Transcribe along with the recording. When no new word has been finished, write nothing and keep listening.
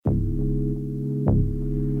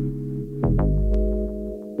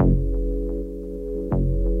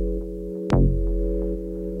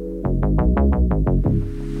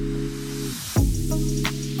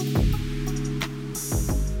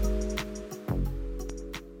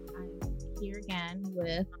again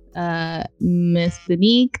with Miss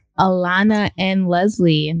Danique, Alana, and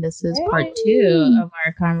Leslie, and this is part 2 of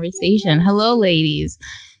our conversation. Hello, ladies.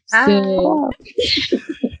 So,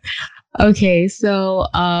 okay, so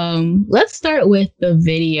let's start with the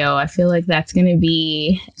video. I feel like that's gonna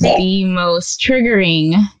be the most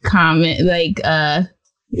triggering segment.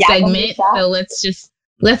 So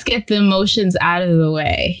let's get the emotions out of the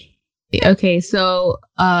way. Okay, so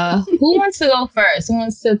who wants to go first? Who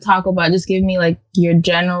wants to talk about, just give me like your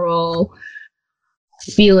general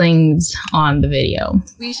feelings on the video?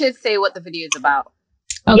 We should say what the video is about.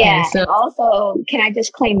 Okay, yeah, so also, can I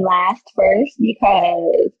just claim last first?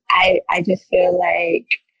 Because I just feel like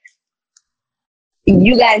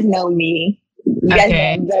you guys know me. You guys know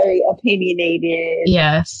I'm very opinionated.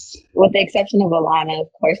 Yes. With the exception of Alana, of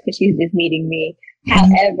course, because she's just meeting me.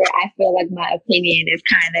 However, I feel like my opinion is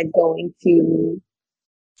kind of going to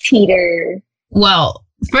teeter. Well,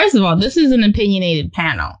 first of all, this is an opinionated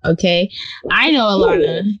panel, okay? I know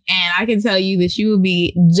Alana, and I can tell you that she will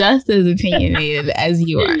be just as opinionated as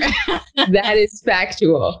you are. That is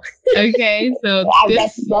factual. Okay, so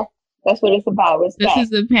that's what it's about. Respect.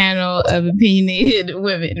 This is a panel of opinionated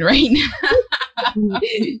women right now.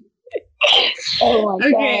 Oh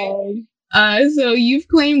my God. So you've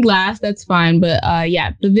claimed last, that's fine, but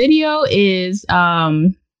yeah, the video is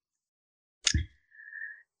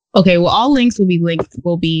okay, well, all links will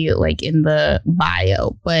be like in the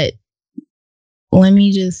bio, but let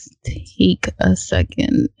me just take a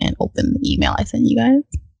second and open the email I sent you guys.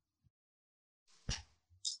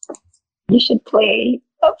 You should play.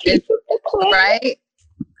 Okay, right?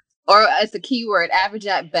 Or as a keyword, average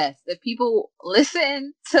at best. If people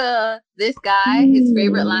listen to this guy, his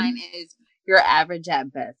favorite line is "you're average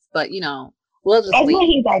at best." But we'll just that's what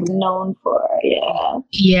he's like known for.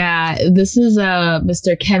 Yeah, this is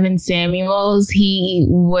Mr. Kevin Samuels. He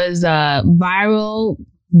was viral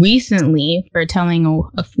recently for telling a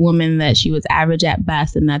woman that she was average at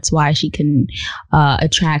best, and that's why she can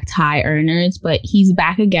attract high earners. But he's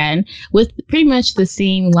back again with pretty much the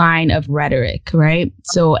same line of rhetoric, right?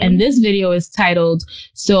 So, and this video is titled,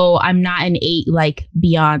 "So I'm Not an 8 like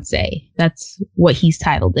Beyonce." That's what he's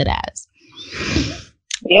titled it as.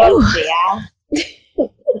 Yeah.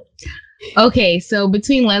 Okay, so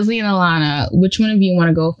between Leslie and Alana, which one of you want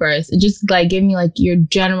to go first? Just like give me like your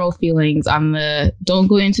general feelings on don't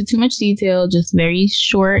go into too much detail, just very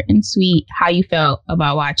short and sweet, how you felt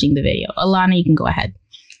about watching the video. Alana, you can go ahead.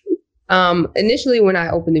 Initially, when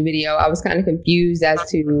I opened the video, I was kind of confused as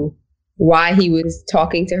to why he was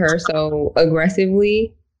talking to her so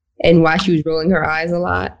aggressively and why she was rolling her eyes a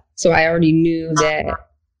lot. So I already knew that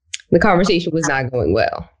the conversation was not going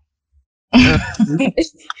well.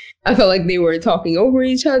 I felt like they were talking over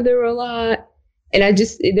each other a lot, and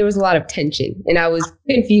there was a lot of tension, and I was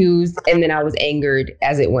confused, and then I was angered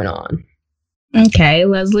as it went on. Okay,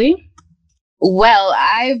 Leslie? Well,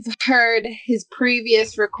 I've heard his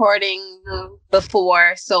previous recording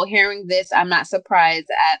before, so hearing this, I'm not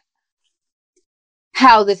surprised at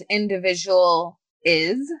how this individual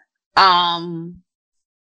is. And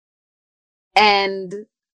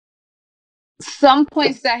some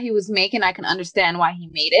points that he was making, I can understand why he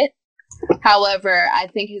made it. However, I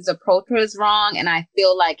think his approach was wrong, and I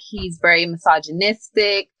feel like he's very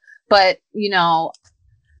misogynistic. But,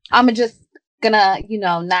 I'm just gonna,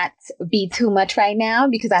 not be too much right now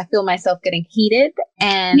because I feel myself getting heated,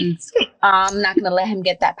 and I'm not gonna let him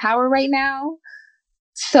get that power right now.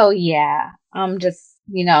 So, yeah, I'm just,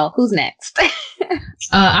 who's next?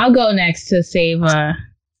 I'll go next to save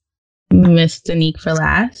Miss Danique for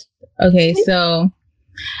last. Okay, so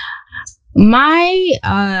my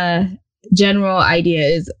general idea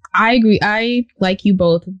is I agree. I, like you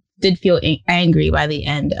both, did feel angry by the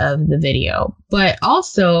end of the video. But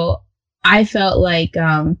also, I felt like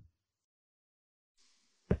these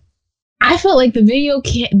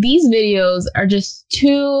videos are just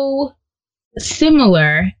too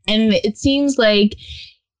similar. And it seems like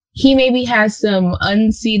he maybe has some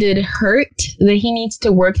unseated hurt that he needs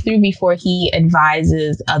to work through before he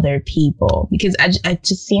advises other people. Because it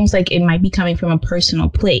just seems like it might be coming from a personal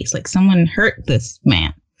place. Like someone hurt this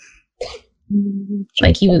man.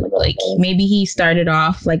 Like he was like, maybe he started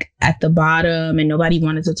off like at the bottom and nobody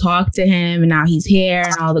wanted to talk to him, and now he's here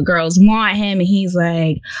and all the girls want him, and he's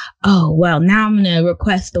like, oh well, now I'm gonna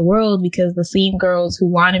request the world because the same girls who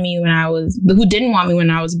didn't want me when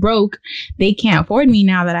I was broke, they can't afford me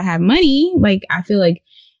now that I have money. Like I feel like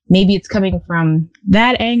maybe it's coming from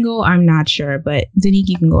that angle. I'm not sure, but Danique,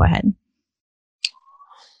 you can go ahead.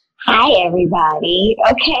 Hi, everybody.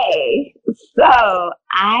 Okay, so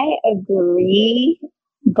I agree,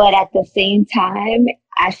 but at the same time,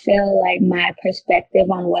 I feel like my perspective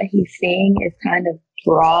on what he's saying is kind of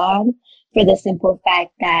broad for the simple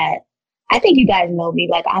fact that I think you guys know me.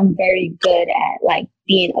 Like, I'm very good at like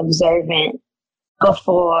being observant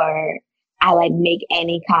before I like make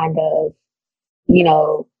any kind of, you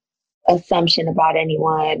know, assumption about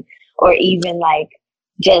anyone or even like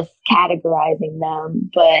just categorizing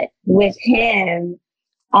them. But with him,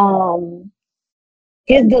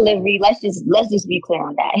 his delivery, let's just be clear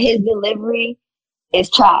on that. His delivery is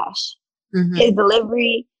trash. Mm-hmm. His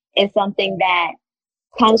delivery is something that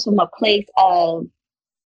comes from a place of,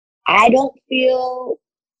 I don't feel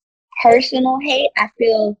personal hate. I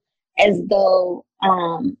feel as though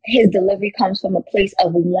his delivery comes from a place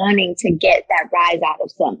of wanting to get that rise out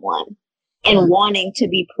of someone and wanting to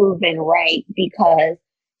be proven right because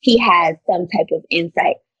he has some type of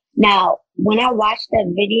insight. Now, when I watched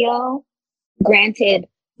that video, granted,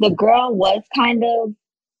 the girl was kind of,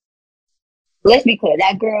 let's be clear,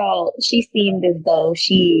 that girl, she seemed as though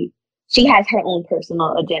she has her own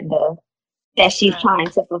personal agenda that she's trying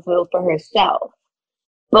to fulfill for herself.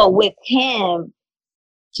 But with him,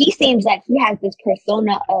 he seems like he has this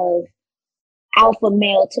persona of alpha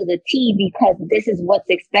male to the T because this is what's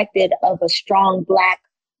expected of a strong, black,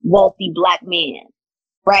 wealthy black man,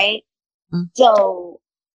 right? Mm-hmm. So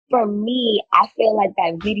for me, I feel like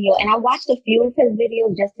that video, and I watched a few of his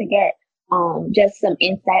videos just to get just some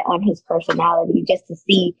insight on his personality, just to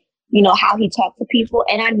see, you know, how he talked to people.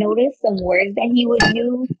 And I noticed some words that he would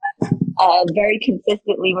use very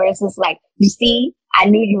consistently, where it's just like, you see, I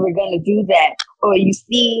knew you were going to do that. Or you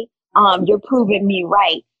see, you're proving me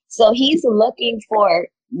right. So he's looking for,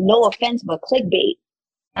 no offense, but clickbait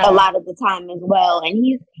a lot of the time as well. And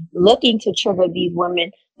he's looking to trigger these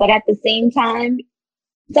women. But at the same time,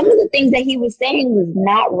 some of the things that he was saying was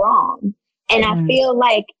not wrong. And I feel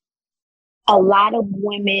like a lot of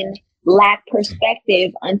women lack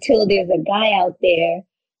perspective until there's a guy out there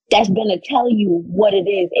that's going to tell you what it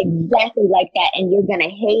is exactly like that. And you're going to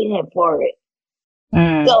hate him for it.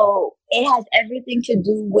 So it has everything to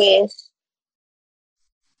do with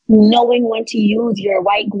knowing when to use your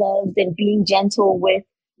white gloves and being gentle with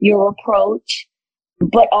your approach,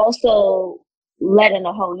 but also letting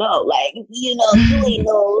a hoe know, like, you know,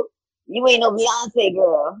 you ain't no Beyonce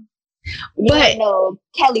girl. You ain't no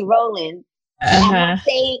Kelly Rowland.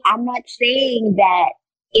 I'm not saying that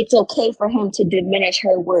it's okay for him to diminish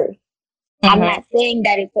her worth. I'm not saying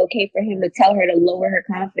that it's okay for him to tell her to lower her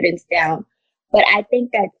confidence down. But I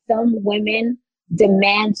think that some women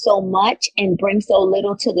demand so much and bring so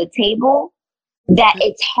little to the table that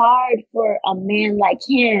it's hard for a man like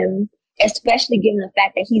him, especially given the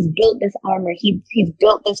fact that he's built this armor, he's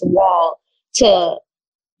built this wall to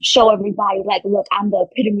show everybody, like, look, I'm the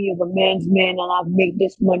epitome of a man's man, and I've made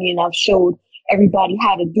this money, and I've showed everybody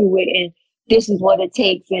how to do it, and this is what it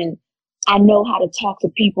takes, and I know how to talk to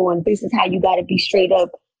people, and this is how you got to be straight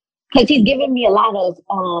up. Because he's giving me a lot of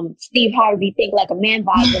Steve Harvey think like a man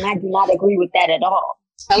vibes, and I do not agree with that at all.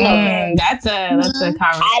 That's a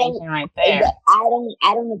conversation right there. I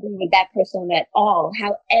don't agree with that persona at all.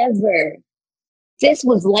 However, sis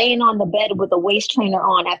was laying on the bed with a waist trainer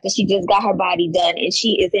on after she just got her body done, and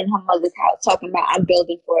she is in her mother's house talking about, I'm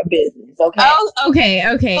building for a business. Okay. Oh,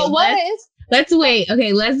 okay. But let's wait.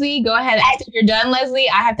 Okay, Leslie, go ahead. After you're done, Leslie,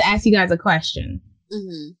 I have to ask you guys a question.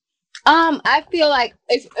 I feel like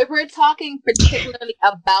if we're talking particularly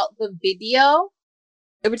about the video,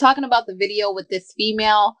 if we're talking about the video with this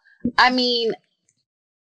female, I mean,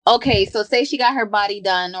 okay, so say she got her body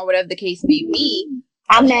done or whatever the case may be.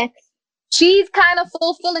 I'm next. She's kind of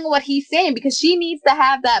fulfilling what he's saying because she needs to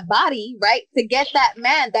have that body, right? To get that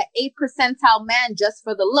man, that 8th percentile man just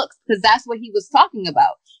for the looks, because that's what he was talking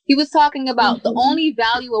about. He was talking about the only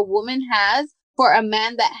value a woman has for a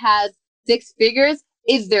man that has 6 figures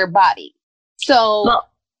is their body. So,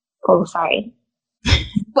 sorry.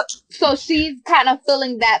 But so she's kind of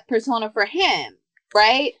filling that persona for him,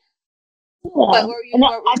 right? Yeah.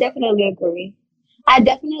 I definitely agree.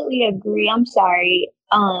 I'm sorry.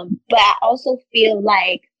 But I also feel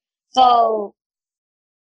like, so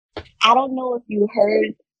I don't know if you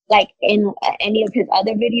heard like in any of his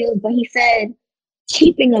other videos, but he said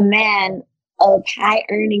keeping a man of high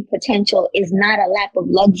earning potential is not a lap of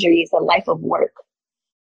luxury, it's a life of work.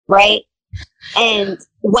 Right? And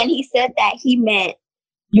when he said that, he meant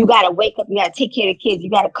you got to wake up, you got to take care of the kids, you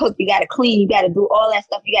got to cook, you got to clean, you got to do all that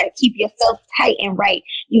stuff. You got to keep yourself tight and right.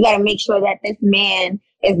 You got to make sure that this man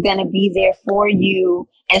is going to be there for you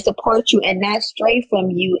and support you and not stray from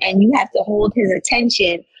you. And you have to hold his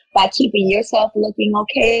attention by keeping yourself looking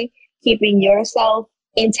okay, keeping yourself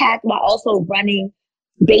intact, while also running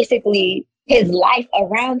basically his life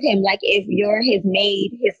around him. Like if you're his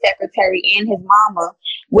maid, his secretary, and his mama,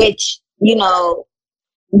 which, you know,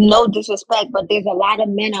 no disrespect, but there's a lot of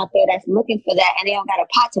men out there that's looking for that and they don't got a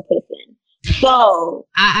pot to piss in. So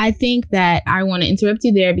I think that I want to interrupt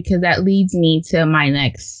you there because that leads me to my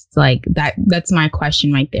next, like that's my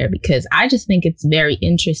question right there, because I just think it's very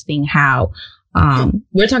interesting how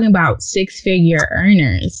we're talking about 6-figure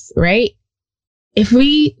earners, right? If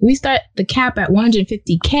we start the cap at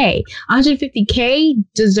 150K, 150K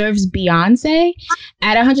deserves Beyonce.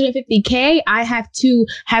 At 150K, I have to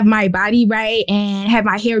have my body right and have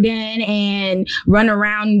my hair done and run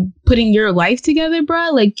around putting your life together, bro.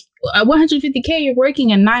 Like at 150K, you're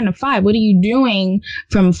working a 9 to 5. What are you doing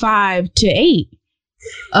from 5 to 8?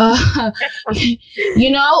 You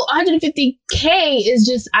know, 150K is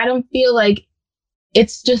just, I don't feel like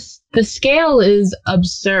it's just, the scale is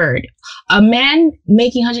absurd. A man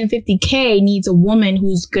making 150K needs a woman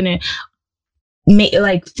who's gonna make,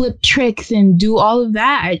 like, flip tricks and do all of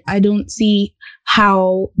that. I don't see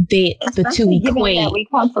how the two equate. That we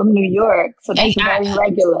come from New York, so that's very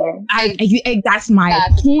regular. That's my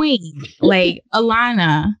point. Like,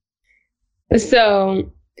 Alana.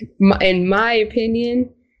 So, in my opinion,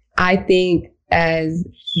 I think, as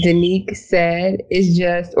Danique said, is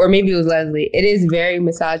just, or maybe it was Leslie, it is very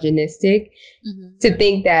misogynistic to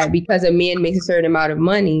think that because a man makes a certain amount of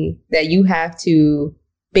money that you have to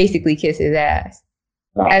basically kiss his ass.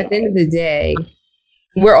 At the end of the day,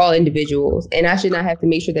 we're all individuals, and I should not have to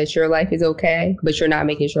make sure that your life is okay, but you're not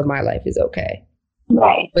making sure my life is okay.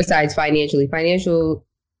 Right. Besides financial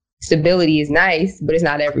stability is nice, but it's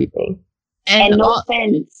not everything. And no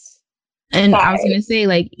offense. And I was going to say,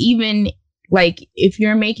 like, even like if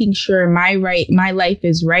you're making sure my life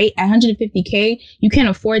is right at 150K, you can't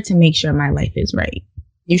afford to make sure my life is right.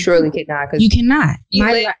 You surely cannot. You cannot.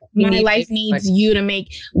 My life needs you to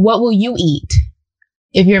make. What will you eat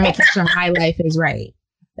if you're making sure my life is right?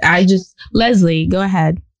 Leslie, go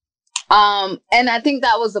ahead. And I think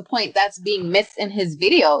that was the point that's being missed in his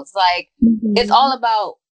videos. Like, it's all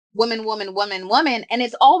about women, and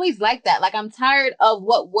it's always like that. Like, I'm tired of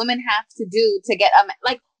what women have to do to get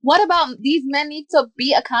like. What about these men need to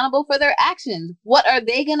be accountable for their actions? What are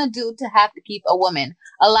they going to do to have to keep a woman?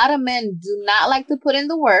 A lot of men do not like to put in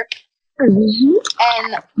the work, and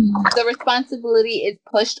the responsibility is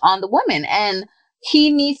pushed on the woman. And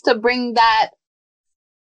he needs to bring that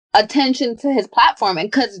attention to his platform. And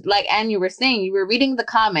because, like Anne, you were saying, you were reading the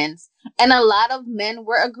comments, and a lot of men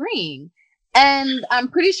were agreeing. And I'm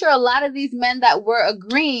pretty sure a lot of these men that were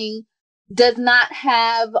agreeing does not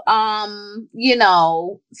have,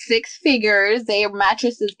 6 figures. Their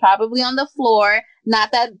mattress is probably on the floor.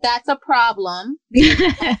 Not that that's a problem.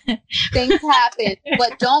 Things happen,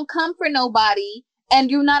 but don't come for nobody and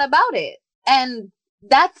you're not about it. And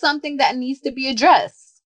that's something that needs to be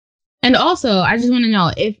addressed. And also, I just want to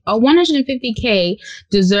know if a 150K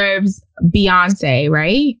deserves Beyonce,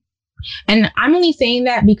 right? And I'm only saying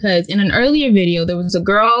that because in an earlier video, there was a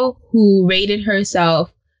girl who rated herself.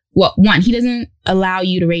 Well, one, he doesn't allow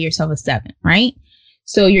you to rate yourself a 7, right?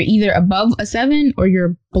 So you're either above a 7 or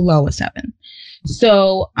you're below a 7.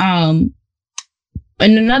 So in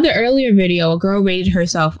another earlier video, a girl rated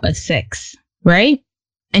herself a 6, right?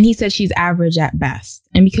 And he said she's average at best.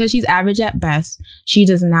 And because she's average at best, she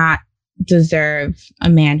does not deserve a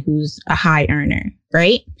man who's a high earner,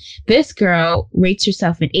 right? This girl rates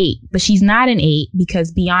herself an 8, but she's not an 8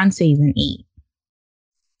 because Beyonce's an 8.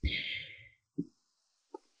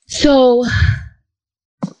 So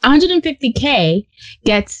 150K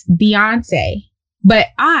gets Beyonce, but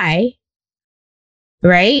I,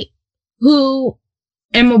 right, who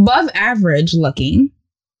am above average looking,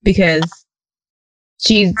 because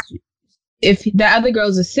if the other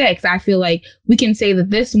girl's a 6, I feel like we can say that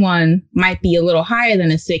this one might be a little higher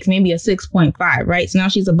than a 6, maybe a 6.5, right? So now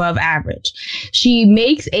she's above average. She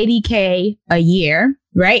makes 80K a year,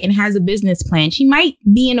 right? And has a business plan. She might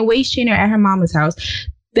be in a waist trainer at her mama's house.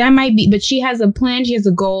 That might be, but she has a plan, she has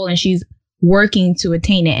a goal, and she's working to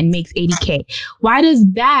attain it and makes 80K. Why does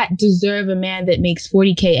that deserve a man that makes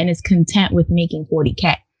 40K and is content with making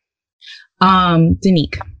 40K?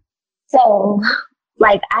 Danique. So,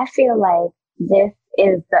 like, I feel like this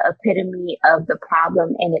is the epitome of the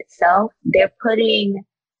problem in itself. They're putting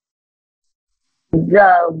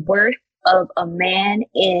the worth of a man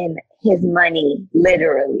in his money,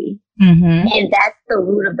 literally. And that's the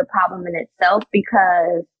root of the problem in itself,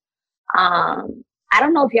 because I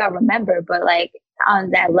don't know if y'all remember, but like on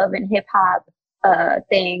that Love and Hip Hop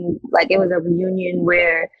thing, like it was a reunion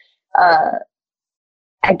where I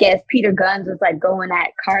guess Peter Gunz was like going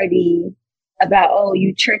at Cardi about, oh,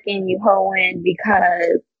 you tricking, you hoeing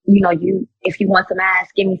because if you want some ass,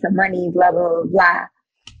 give me some money, blah, blah, blah, blah.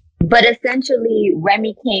 But essentially,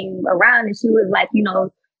 Remy came around and she was like,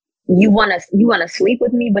 you want to sleep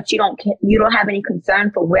with me, but you don't have any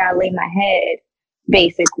concern for where I lay my head,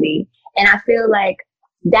 basically. And I feel like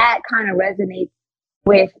that kind of resonates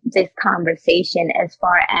with this conversation as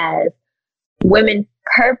far as women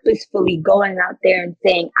purposefully going out there and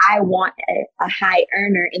saying, I want a high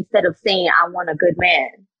earner instead of saying, I want a good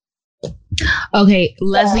man. Okay,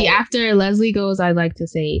 Leslie, after Leslie goes, I'd like to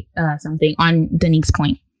say something on Danique's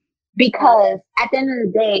point. Because at the end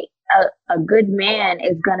of the day, a good man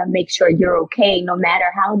is going to make sure you're okay no matter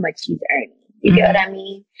how much he's earning. You get what I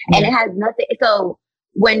mean? Yeah. And it has nothing. So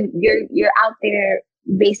when you're out there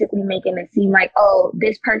basically making it seem like, oh,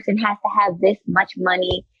 this person has to have this much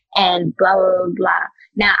money and blah, blah, blah.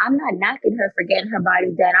 Now, I'm not knocking her for getting her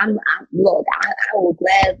body done. Look, I will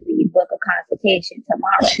gladly book a consultation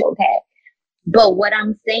tomorrow, okay? But what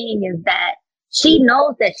I'm saying is that she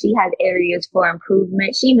knows that she has areas for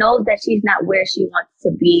improvement. She knows that she's not where she wants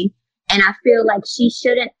to be. And I feel like she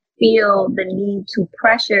shouldn't feel the need to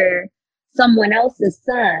pressure someone else's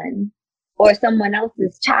son or someone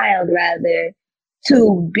else's child, rather,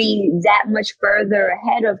 to be that much further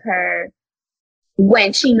ahead of her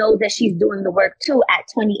when she knows that she's doing the work too at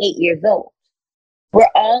 28 years old.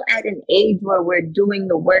 We're all at an age where we're doing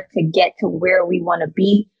the work to get to where we want to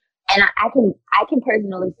be. And I can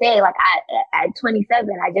personally say, like, at 27,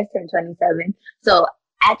 I just turned 27. So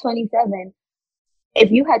at 27,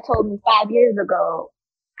 if you had told me 5 years ago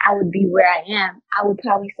I would be where I am, I would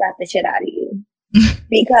probably slap the shit out of you.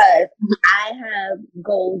 Because I have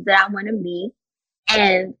goals that I want to meet.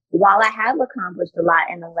 And while I have accomplished a lot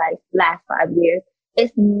in the last 5 years,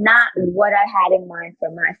 it's not what I had in mind for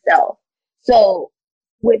myself. So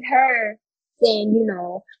with her saying,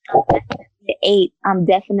 I'm definitely an 8, I'm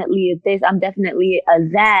definitely a this, I'm definitely a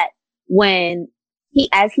that, when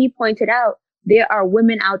as he pointed out, there are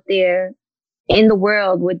women out there in the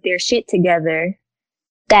world with their shit together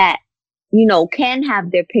that, can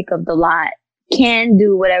have their pick of the lot, can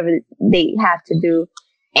do whatever they have to do,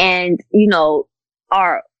 and,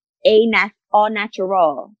 are all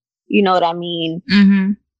natural. You know what I mean?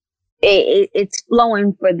 Mm-hmm. It's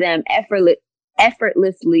flowing for them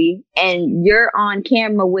effortlessly, and you're on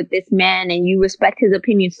camera with this man and you respect his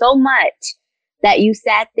opinion so much that you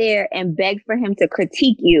sat there and begged for him to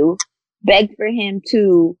critique you, begged for him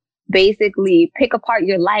to basically pick apart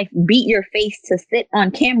your life, beat your face to sit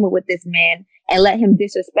on camera with this man and let him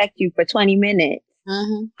disrespect you for 20 minutes.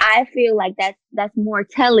 Mm-hmm. I feel like that's more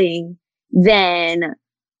telling than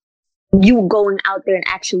you going out there and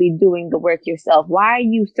actually doing the work yourself. Why are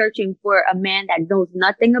you searching for a man that knows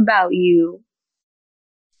nothing about you?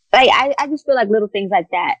 Like, I just feel like little things like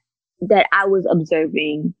that I was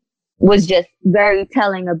observing was just very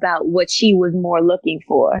telling about what she was more looking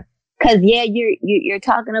for. Cause yeah, you're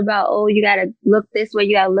talking about, oh, you gotta look this way,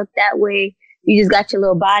 you gotta look that way. You just got your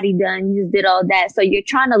little body done. You just did all that. So you're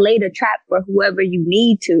trying to lay the trap for whoever you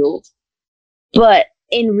need to. But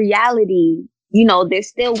in reality, there's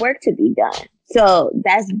still work to be done. So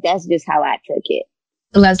that's just how I took it.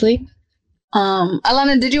 Leslie?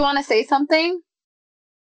 Alana, did you want to say something?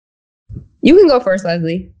 You can go first,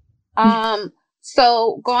 Leslie.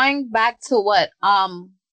 So going back to what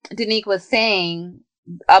Danique was saying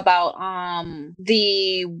about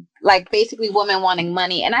the, like, basically women wanting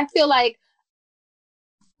money, and I feel like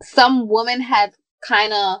some women have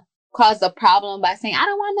kind of caused a problem by saying, I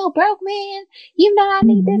don't want no broke man. I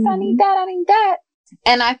need this, I need that, I need that.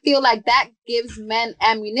 And I feel like that gives men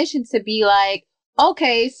ammunition to be like,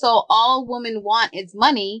 okay, so all women want is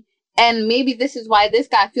money. And maybe this is why this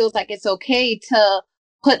guy feels like it's okay to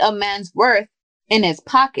put a man's worth in his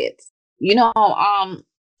pockets.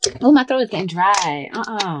 Oh, my throat is getting dry.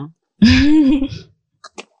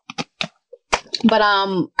 But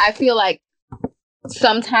I feel like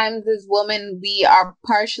sometimes as women, we are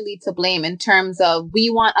partially to blame in terms of, we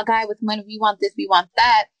want a guy with money, we want this, we want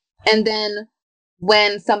that. And then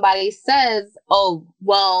when somebody says, oh,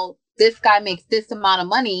 well, this guy makes this amount of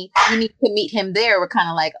money, you need to meet him there, we're kind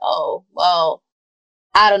of like, oh, well,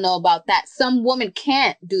 I don't know about that. Some women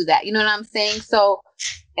can't do that. You know what I'm saying? So,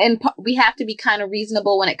 and we have to be kind of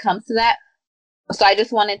reasonable when it comes to that. So I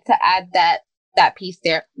just wanted to add that piece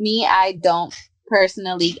there. Me, I don't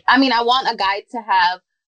personally. I mean, I want a guy to have,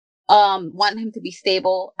 want him to be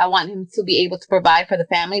stable. I want him to be able to provide for the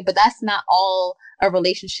family, but that's not all a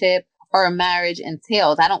relationship or a marriage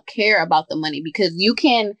entails. I don't care about the money, because you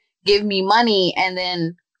can give me money and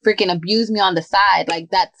then freaking abuse me on the side. Like,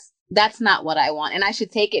 that's not what I want. And I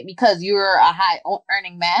should take it because you're a high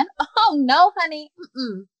earning man. Oh no, honey.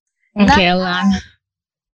 Mm-mm. Okay, Alana.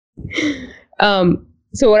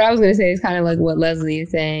 So what I was going to say is kind of like what Leslie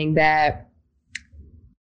is saying, that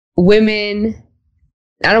women,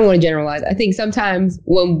 I don't want to generalize. I think sometimes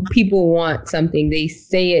when people want something, they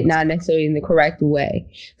say it not necessarily in the correct way.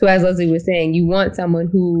 So as Leslie was saying, you want someone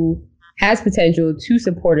who has potential to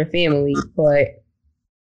support a family, but,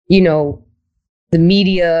 you know, the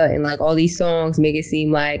media and like all these songs make it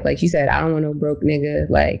seem like she said, I don't want no broke nigga.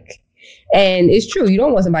 And it's true. You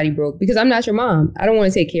don't want somebody broke, because I'm not your mom. I don't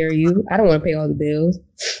want to take care of you. I don't want to pay all the bills.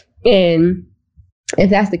 And if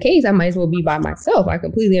that's the case, I might as well be by myself. I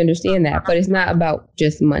completely understand that. But it's not about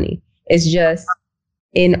just money. It's just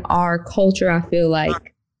in our culture, I feel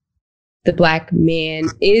like the Black man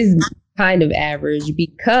is kind of average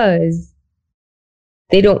because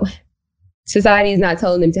society is not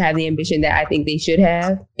telling them to have the ambition that I think they should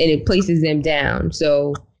have, and it places them down.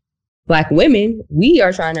 So Black women, we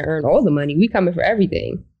are trying to earn all the money. We coming for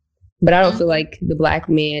everything. But I don't feel like the Black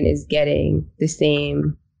man is getting the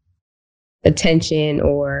same attention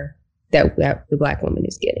or that the Black woman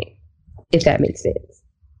is getting, if that makes sense.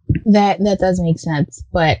 That does make sense.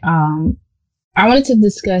 But I wanted to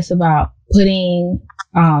discuss about putting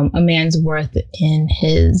a man's worth in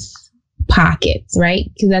his pockets, right?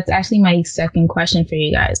 Because that's actually my second question for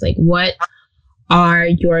you guys. Like, what are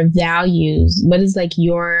your values? What is like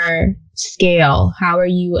your scale? How are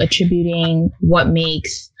you attributing what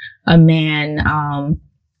makes a man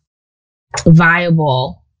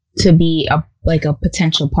viable to be a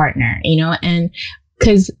potential partner, you know? And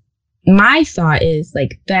because my thought is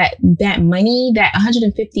like that money, that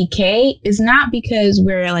 150K is not because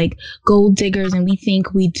we're like gold diggers and we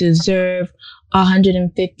think we deserve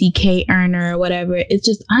 150K earner or whatever. It's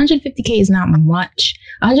just 150K is not much.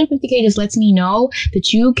 150K just lets me know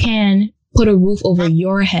that you can put a roof over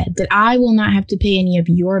your head, that I will not have to pay any of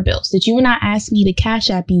your bills, that you will not ask me to cash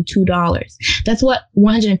app you $2. That's what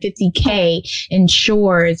 150K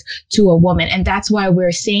ensures to a woman. And that's why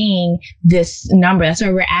we're saying this number. That's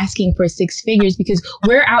why we're asking for six figures, because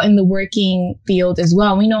we're out in the working field as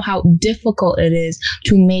well. We know how difficult it is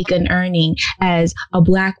to make an earning as a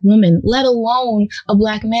Black woman, let alone a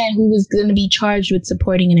Black man who was going to be charged with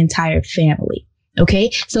supporting an entire family.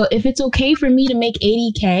 Okay. So if it's okay for me to make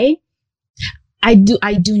 80K, I do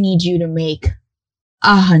need you to make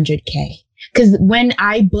 100K, because when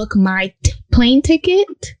I book my plane ticket,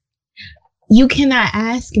 you cannot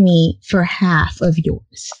ask me for half of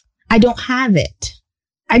yours. I don't have it.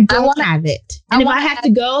 And if I have to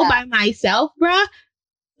go by myself, bruh,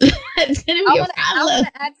 it's gonna be a problem. I want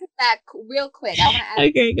to add to that real quick.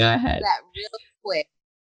 Okay, go ahead. That real quick.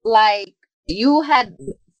 Like, you had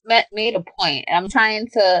made a point, and I'm trying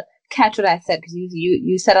to catch what I said, because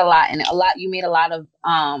you said a lot, and you made a lot of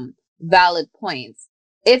valid points.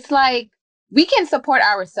 It's like, we can support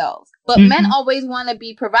ourselves, but men always want to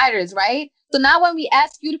be providers, right? So now when we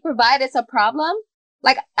ask you to provide, it's a problem.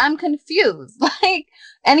 Like, I'm confused. Like,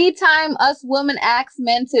 anytime us women ask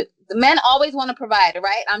men the men always want to provide,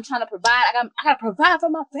 right? I'm trying to provide. I gotta provide for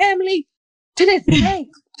my family to this day.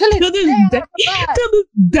 To this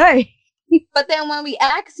day. But then when we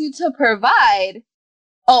ask you to provide,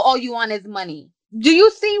 all you want is money. Do you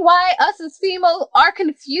see why us as females are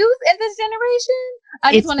confused in this generation?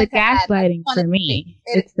 It's the gaslighting for me.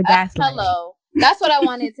 It's the gaslighting. Hello. That's what I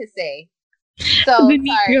wanted to say. So,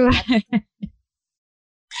 sorry.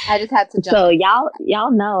 I just had to jump. So y'all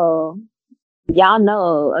know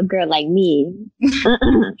a girl like me.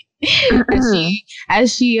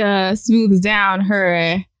 as she smooths down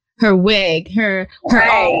her wig, her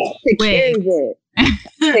right. Secures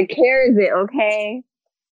it, okay?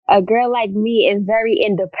 A girl like me is very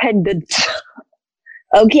independent.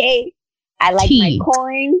 Okay? I like my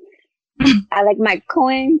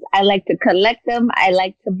coins. I like to collect them. I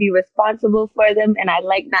like to be responsible for them. And I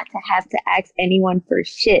like not to have to ask anyone for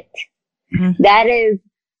shit. Mm-hmm. That is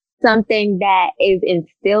something that is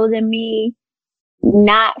instilled in me,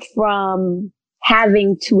 not from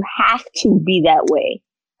having to have to be that way.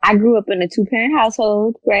 I grew up in a 2-parent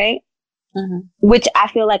household, right? Mm-hmm. Which I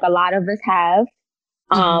feel like a lot of us have.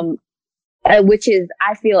 Which is,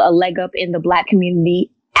 I feel, a leg up in the Black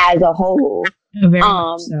community as a whole. Very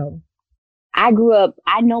much so. I grew up,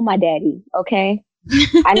 I know my daddy, okay?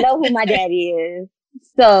 I know who my daddy is.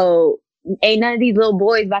 So ain't none of these little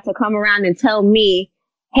boys about to come around and tell me,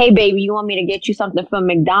 hey, baby, you want me to get you something from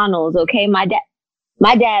McDonald's, okay? My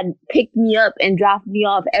dad picked me up and dropped me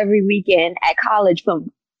off every weekend at college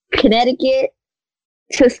from Connecticut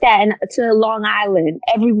to Long Island.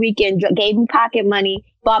 Every weekend, gave me pocket money,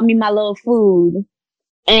 bought me my little food,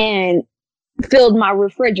 and filled my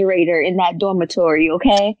refrigerator in that dormitory,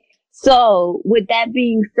 okay? So, with that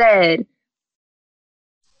being said,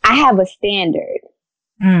 I have a standard.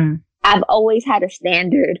 I've always had a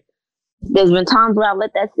standard. There's been times where I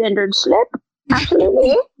let that standard slip.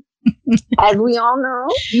 Absolutely. As we all know.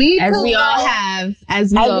 As we all have.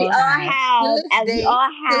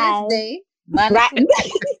 Right?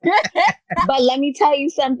 But let me tell you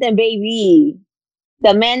something, baby.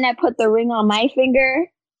 The man that put the ring on my finger,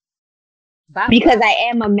 because I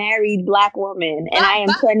am a married Black woman, and I am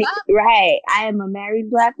I am a married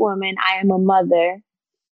Black woman. I am a mother,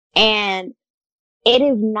 and it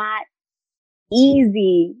is not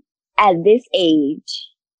easy at this age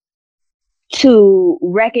to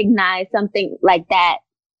recognize something like that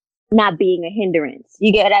not being a hindrance.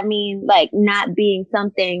 You get what I mean? Like, not being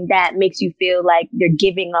something that makes you feel like you're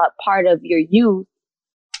giving up part of your youth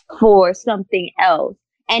for something else.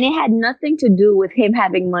 And it had nothing to do with him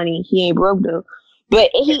having money. He ain't broke though. But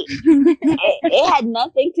it had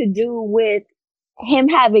nothing to do with him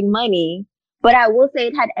having money. But I will say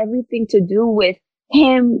it had everything to do with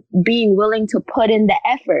him being willing to put in the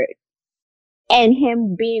effort and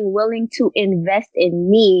him being willing to invest in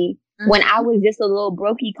me when I was just a little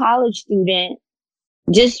brokey college student,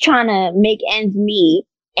 just trying to make ends meet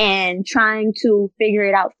and trying to figure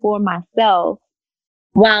it out for myself,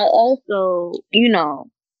 while also, you know,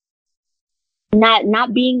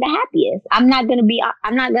 not being the happiest. I'm not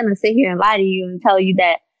gonna sit here and lie to you and tell you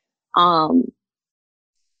that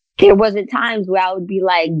there wasn't times where I would be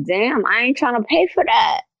like, damn, I ain't trying to pay for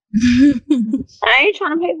that. I ain't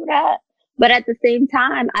trying to pay for that. But at the same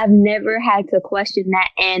time, I've never had to question that.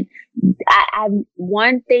 And I've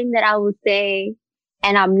one thing that I would say,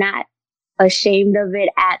 and I'm not ashamed of it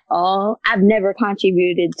at all, I've never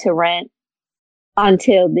contributed to rent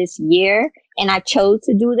until this year. And I chose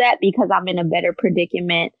to do that because I'm in a better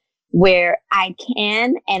predicament where I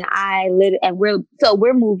can, and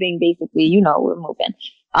we're moving, basically, you know, we're moving.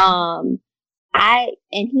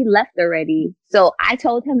 And he left already. So I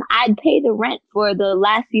told him I'd pay the rent for the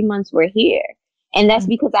last few months we're here. And that's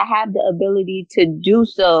because I have the ability to do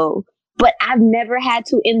so. But I've never had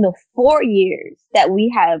to, in the 4 years that we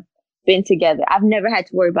have been together, I've never had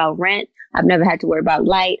to worry about rent. I've never had to worry about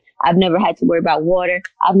light. I've never had to worry about water.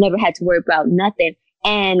 I've never had to worry about nothing.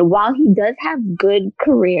 And while he does have good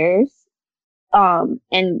careers,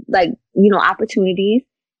 and like, you know, opportunities,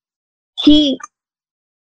 he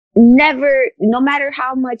never, no matter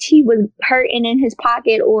how much he was hurting in his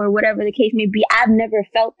pocket or whatever the case may be, I've never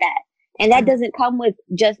felt that. And that doesn't come with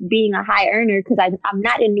just being a high earner, because I'm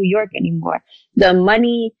not in New York anymore. The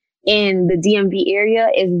money in the DMV area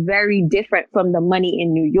is very different from the money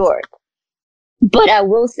in New York. But I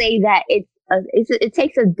will say that it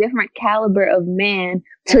takes a different caliber of man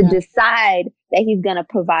to decide that he's going to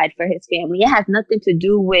provide for his family. It has nothing to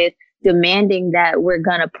do with demanding that we're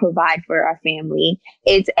going to provide for our family.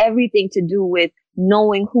 It's everything to do with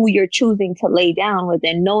knowing who you're choosing to lay down with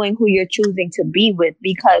and knowing who you're choosing to be with.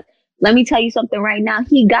 Because let me tell you something right now,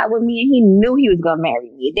 he got with me and he knew he was going to marry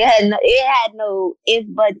me. It had no if,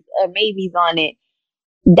 buts, or maybes on it.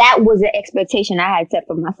 That was an expectation I had set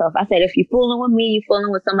for myself. I said, if you're fooling with me, you're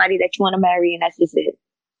fooling with somebody that you want to marry, and that's just it.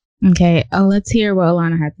 Okay, let's hear what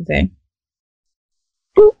Alana had to say.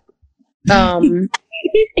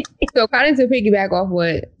 So kind of to piggyback off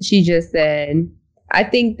what she just said, I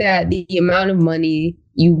think that the amount of money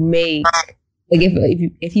you make, like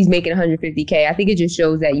if he's making $150K, I think it just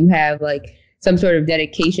shows that you have like some sort of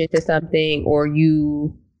dedication to something, or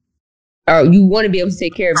you want to be able to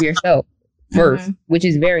take care of yourself first, which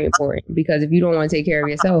is very important, because if you don't want to take care of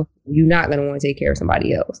yourself, you're not going to want to take care of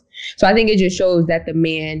somebody else. So I think it just shows that the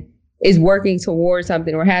man is working towards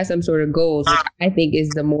something or has some sort of goals, which I think is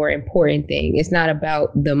the more important thing. It's not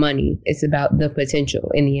about the money. It's about the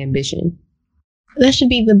potential and the ambition. That should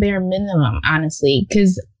be the bare minimum, honestly,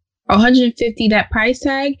 because 150, that price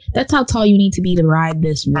tag, that's how tall you need to be to ride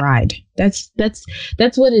this ride. That's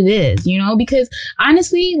what it is, you know, because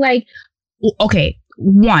honestly, like, okay,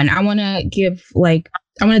 one, I want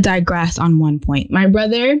to digress on one point. My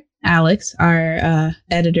brother, Alex, our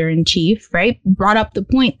editor-in-chief, right, brought up the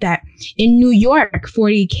point that in New York,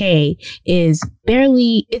 40K is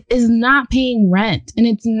not paying rent, and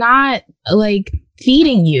it's not like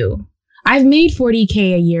feeding you. I've made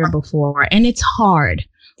 40K a year before, and it's hard,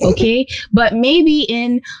 okay? But maybe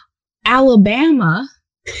in Alabama,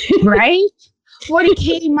 right,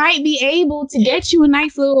 40K might be able to get you a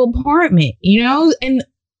nice little apartment, you know?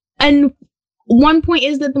 And one point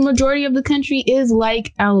is that the majority of the country is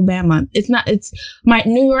like Alabama. It's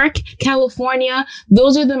New York, California,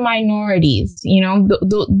 those are the minorities, you know?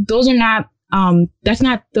 Those are not, that's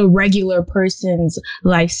not the regular person's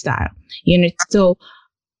lifestyle, you know? So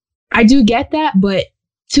I do get that, but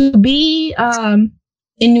to be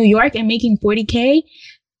in New York and making 40K,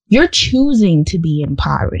 you're choosing to be in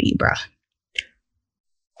poverty, bruh.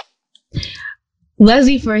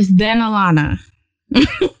 Leslie first, then Alana.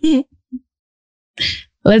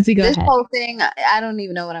 Leslie, go This ahead. whole thing, I don't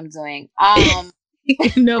even know what I'm doing.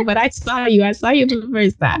 No, but I saw you. I saw you for the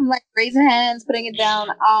first time. I'm like raising hands, putting it down.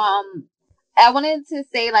 I wanted to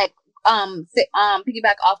say like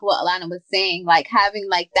piggyback off what Alana was saying, like having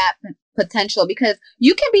like that potential, because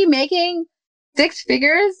you can be making 6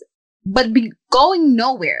 figures but be going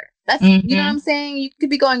nowhere. That's you know what I'm saying? You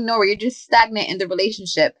could be going nowhere. You're just stagnant in the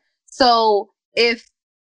relationship. So if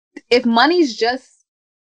money's just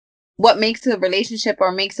what makes a relationship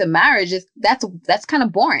or makes a marriage, that's kind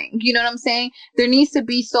of boring. You know what I'm saying? There needs to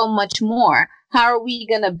be so much more. How are we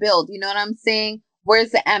gonna build? You know what I'm saying? Where's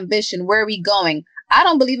the ambition? Where are we going? I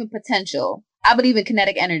don't believe in potential. I believe in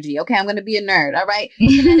kinetic energy. Okay, I'm gonna be a nerd. All right,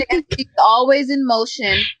 kinetic energy is always in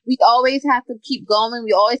motion. We always have to keep going.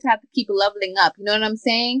 We always have to keep leveling up. You know what I'm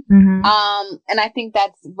saying? And I think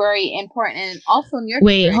that's very important. And also,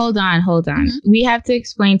 wait, hold on. We have to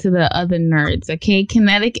explain to the other nerds. Okay,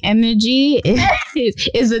 kinetic energy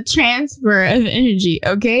is a transfer of energy.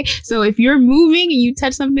 Okay, so if you're moving and you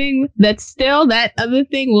touch something that's still, that other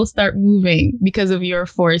thing will start moving because of your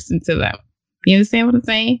force into them. You understand what I'm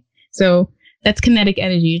saying? So that's kinetic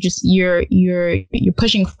energy. You're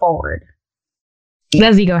pushing forward.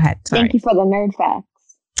 Leslie, go ahead. Sorry. Thank you for the nerd facts.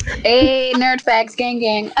 Hey, nerd facts,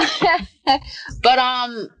 gang. But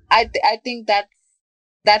I think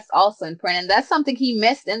that's also important, and that's something he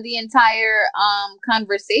missed in the entire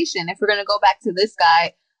conversation. If we're gonna go back to this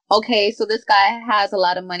guy, okay, so this guy has a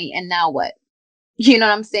lot of money, and now what? You know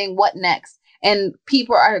what I'm saying? What next? And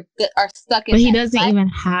people are stuck in. But he doesn't even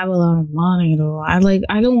have a lot of money though. I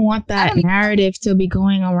don't want that narrative to be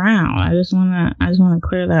going around. I just wanna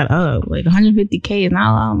clear that up. Like 150K is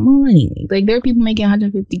not a lot of money. Like there are people making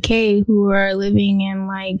 150K who are living in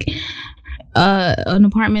like an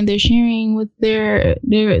apartment they're sharing with their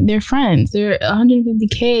friends. Their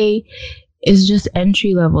 150K is just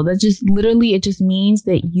entry level. That's just literally, it just means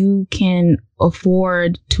that you can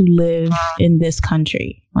afford to live in this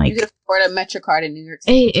country. Like you can afford a MetroCard in New York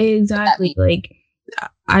City. Exactly. Like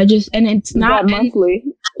and it's not monthly.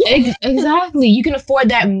 Exactly. You can afford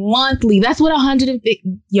that monthly. That's what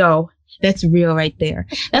 150. That's real right there.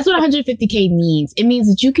 That's what 150K means. It means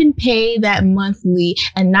that you can pay that monthly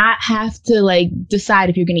and not have to like decide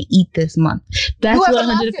if you're going to eat this month. That's what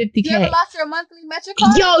 150K. You ever lost your monthly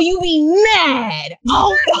MetroCard? Yo, you be mad.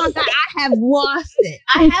 Oh my God, I have lost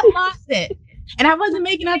it. And I wasn't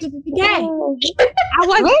making 150K. I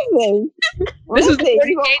wasn't. Listen,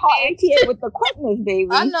 you gonna call ATM with the quickness, baby.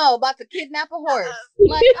 I know, about to kidnap a horse.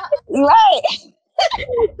 Like, right.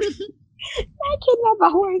 I kidnap a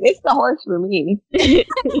horse. It's the horse for me.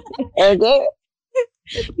 Okay.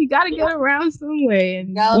 You gotta get around some way,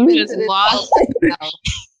 and you just lost.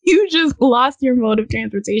 You just lost your mode of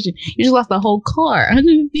transportation. You just lost the whole car.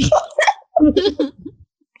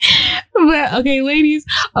 But okay, ladies.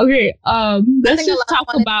 Okay, let's just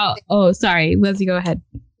talk about. Oh, sorry, Leslie, go ahead.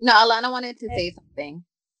 No, Alana wanted to say something.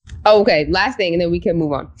 Oh, okay, last thing, and then we can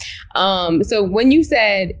move on. So when you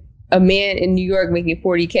said a man in New York making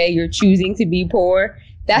 40K, you're choosing to be poor.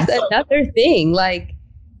 That's another thing. Like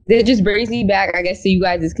that just brings me back, I guess, to you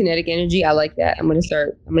guys' kinetic energy. I like that. I'm gonna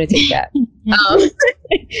take that.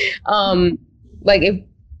 Like if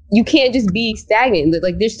you can't just be stagnant.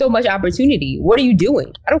 Like there's so much opportunity. What are you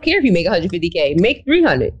doing? I don't care if you make 150K. Make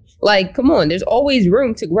 300. Like, come on. There's always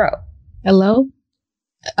room to grow. Hello.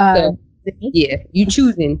 So, yeah, you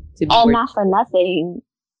choosing to be. And not for nothing.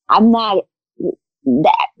 I'm not.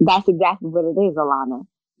 That's exactly what it is, Alana.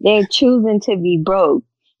 They're choosing to be broke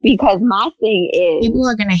because my thing is people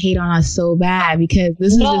are gonna hate on us so bad because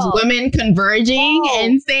this is just women converging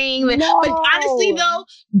and saying that. But honestly, though,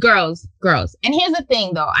 girls, and here's the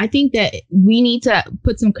thing, though. I think that we need to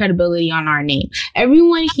put some credibility on our name.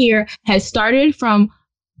 Everyone here has started from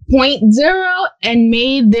 0.0 and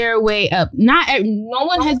made their way up. No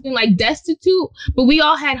one has been like destitute, but we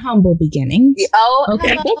all had humble beginnings.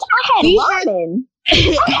 Okay. Bitch, I had ramen.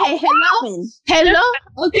 Hello.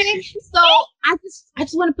 Okay. So I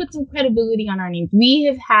just want to put some credibility on our names. We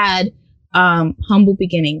have had humble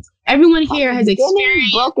beginnings. Everyone here has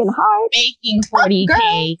experienced broken heart making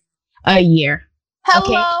 40K a year.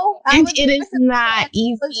 Hello. Okay? And it is not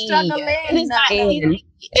easy. It is not easy.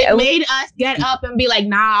 It made us get up and be like,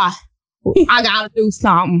 nah, I gotta do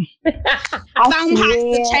something. Something has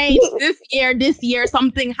to change this year.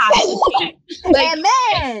 Something has to change. Like,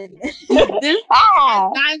 Amen. This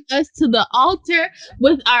time us to the altar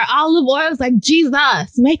with our olive oils. Like,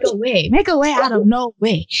 Jesus, make a way out of no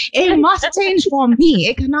way. It must change for me.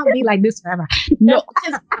 It cannot be like this forever. No,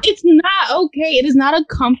 it's not okay. It is not a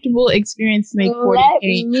comfortable experience to make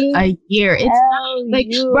 40K a year. It's not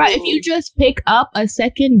like, bro, if you just pick up a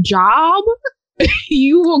second job,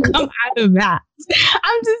 you will come out of that.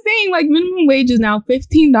 I'm just saying, like, minimum wage is now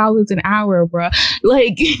 $15 an hour, bro.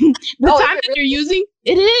 Like, the time that you're using,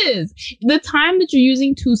 it is. The time that you're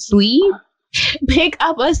using to sleep, pick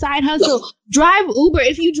up a side hustle. Drive Uber.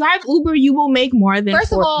 If you drive Uber, you will make more than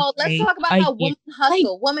First of all, let's talk about how women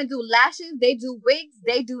hustle. Women do lashes, they do wigs,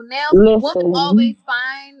 they do nails. Women always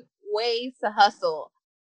find ways to hustle.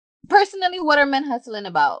 Personally, what are men hustling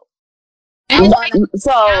about? I'm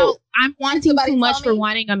wanting too much for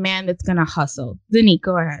wanting a man that's gonna hustle. Zinni,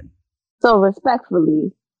 go ahead. So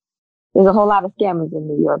respectfully, there's a whole lot of scammers in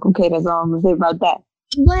New York. Okay, that's all I'm gonna say about that.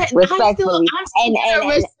 But respectfully, I'm still gonna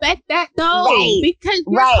respect that though, right, because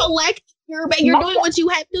you're collecting. You're doing what you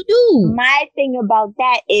have to do. My thing about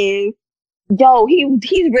that is, Joe,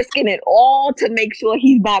 he's risking it all to make sure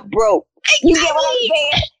he's not broke. Exactly. You get what I'm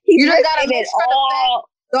saying? He's risking it all.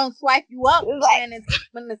 Don't swipe you up when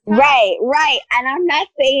it's right. And I'm not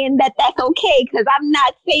saying that that's okay, because I'm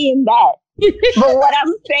not saying that. But what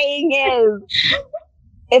I'm saying is,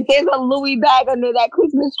 if there's a Louis bag under that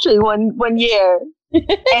Christmas tree one year,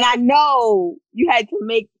 and I know you had to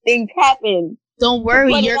make things happen. Don't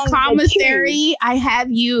worry, your commissary. I have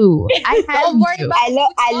you. Don't worry about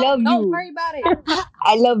it. I love you. Don't worry about it.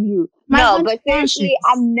 I love you. No, but seriously,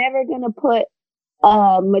 I'm never gonna put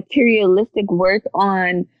materialistic worth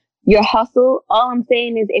on your hustle. All I'm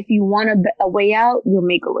saying is, if you want a way out, you'll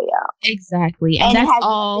make a way out. Exactly, and that's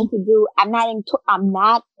all to do. I'm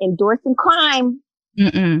not endorsing crime.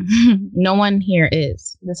 No one here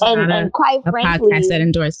is. This is and quite frankly, podcast that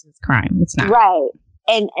endorses crime. It's not right.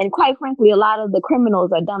 And quite frankly, a lot of the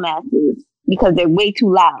criminals are dumbasses because they're way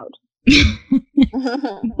too loud.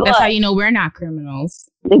 That's how you know we're not criminals.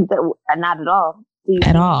 Not at all.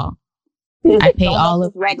 At all. I pay all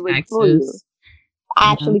of my taxes.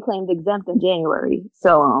 I actually claimed exempt in January,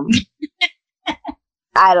 so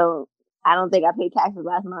I don't think I paid taxes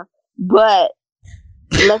last month. But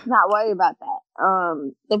let's not worry about that.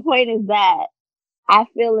 The point is that I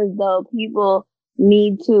feel as though people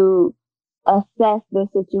need to assess their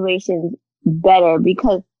situations better,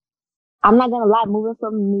 because I'm not gonna lie, moving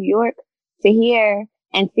from New York to here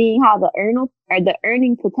and seeing how the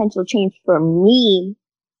earning potential changed for me,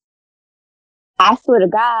 I swear to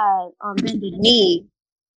God, on bended knee,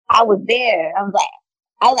 I was there. I was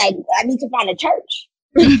like, I need to find a church.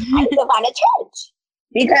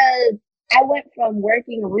 Because I went from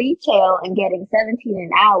working retail and getting $17 an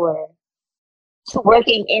hour to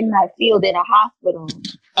working in my field in a hospital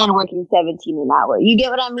and working $17 an hour. You get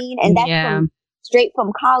what I mean? And that's straight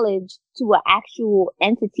from college to an actual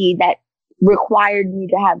entity that required me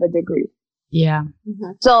to have a degree. Yeah.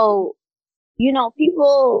 Mm-hmm. So,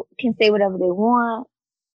 people can say whatever they want,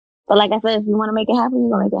 but like I said, if you want to make it happen,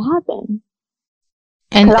 you're gonna make it happen.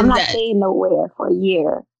 And I'm not staying nowhere for a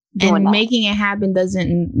year. And making it happen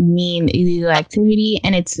doesn't mean illegal activity.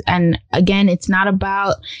 And again, it's not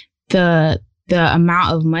about the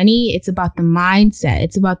amount of money. It's about the mindset.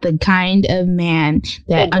 It's about the kind of man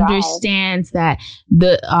that understands that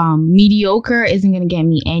the mediocre isn't going to get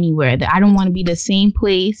me anywhere. That I don't want to be the same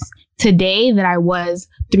place today that I was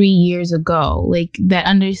 3 years ago. Like, that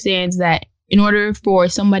understands that in order for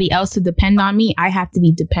somebody else to depend on me, I have to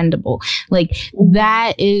be dependable. Like,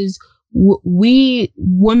 that is, we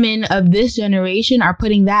women of this generation are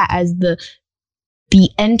putting that as the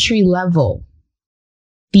entry level.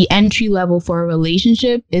 The entry level for a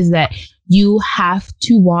relationship is that you have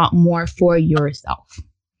to want more for yourself.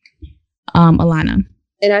 Alana.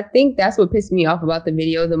 And I think that's what pissed me off about the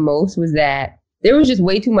video the most, was that there was just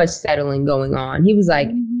way too much settling going on. He was like,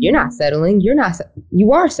 you're not settling.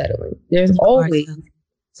 You are settling. There's always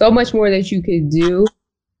so much more that you could do.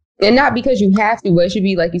 And not because you have to, but it should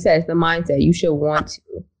be, like you said, it's the mindset. You should want to.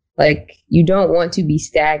 Like, you don't want to be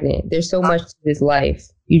stagnant. There's so much to this life.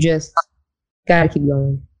 You just gotta keep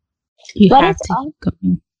going. You have to keep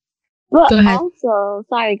going. But go ahead. Also,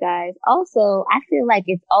 sorry guys. Also, I feel like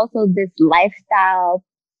it's also this lifestyle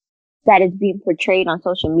that is being portrayed on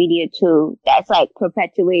social media too. That's like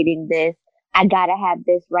perpetuating this. I gotta have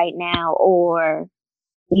this right now, or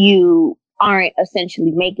you aren't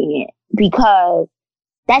essentially making it, because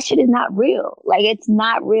that shit is not real. Like, it's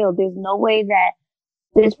not real. There's no way that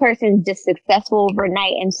this person's just successful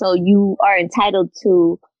overnight, and so you are entitled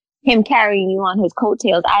to him carrying you on his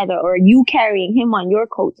coattails either, or you carrying him on your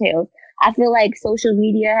coattails. I feel like social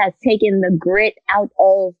media has taken the grit out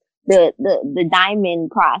of the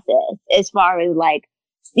diamond process, as far as like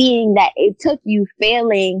seeing that it took you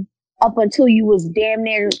failing up until you was damn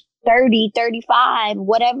near 30, 35,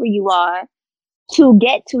 whatever you are, to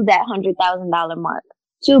get to that $100,000 mark,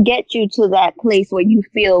 to get you to that place where you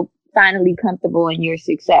feel finally comfortable in your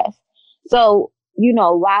success. So, you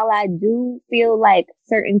know, while I do feel like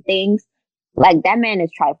certain things, like that man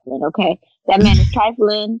is trifling, okay? That man is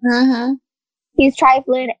trifling. He's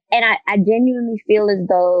trifling. And I genuinely feel as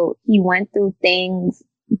though he went through things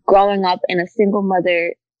growing up in a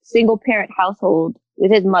single parent household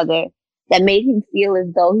with his mother that made him feel as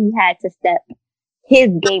though he had to step his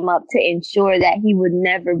game up to ensure that he would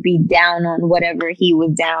never be down on whatever he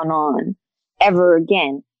was down on ever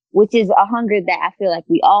again, which is a hunger that I feel like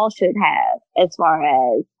we all should have as far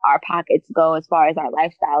as our pockets go, as far as our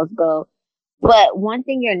lifestyles go. But one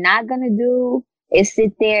thing you're not going to do is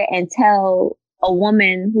sit there and tell a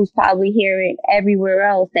woman who's probably hearing everywhere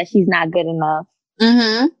else that she's not good enough,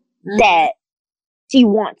 that she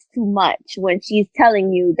wants too much, when she's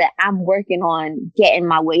telling you that I'm working on getting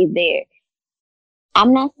my way there.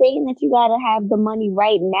 I'm not saying that you got to have the money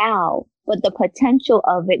right now, but the potential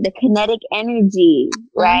of it, the kinetic energy,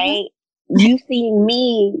 right? You seeing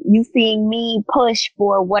me push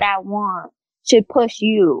for what I want should push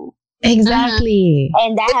you. Exactly.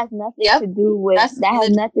 And that has nothing to do with,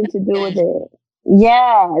 it.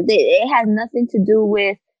 Yeah. It has nothing to do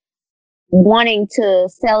with wanting to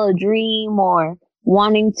sell a dream or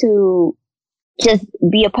wanting to just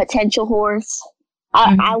be a potential horse.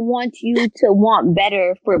 I want you to want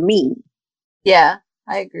better for me. Yeah,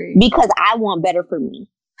 I agree. Because I want better for me.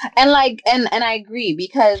 And like, and I agree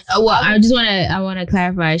because. Well, I want to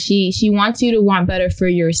clarify. She wants you to want better for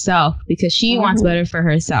yourself because she wants better for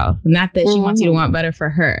herself. Not that she wants you to want better for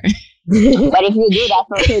her. But if you do, that's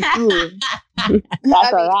okay too.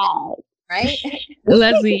 That's all right. Right?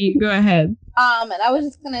 Leslie, go ahead. And I was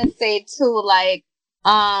just gonna say too, like,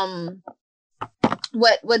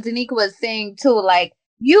 what Danica was saying too, like,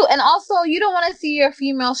 you, and also you don't want to see your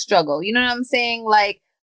female struggle. You know what I'm saying? Like,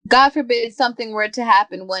 God forbid something were to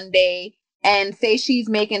happen one day and say she's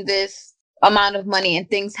making this amount of money and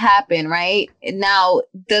things happen, right? And now,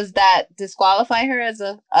 does that disqualify her as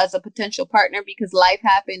a potential partner because life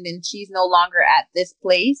happened and she's no longer at this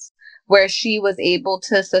place where she was able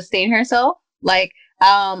to sustain herself? Like,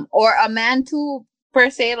 or a man too, per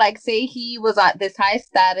se, like, say he was at this high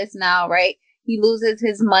status now, right? He loses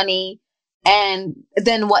his money, and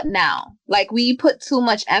then what now? Like, we put too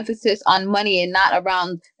much emphasis on money and not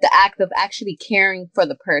around the act of actually caring for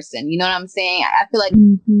the person. You know what I'm saying? I feel like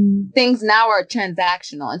things now are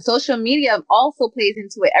transactional, and social media also plays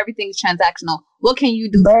into it. Everything's transactional. What can you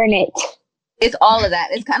do? Burn it. It's all of that.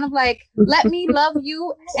 It's kind of like, let me love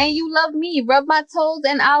you and you love me. Rub my toes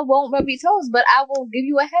and I won't rub your toes, but I will give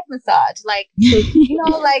you a head massage. Like, you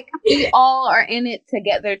know, like, we all are in it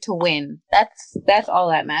together to win. That's all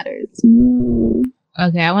that matters.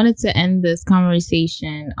 Okay, I wanted to end this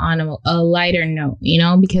conversation on a lighter note, you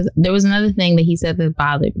know, because there was another thing that he said that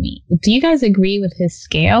bothered me. Do you guys agree with his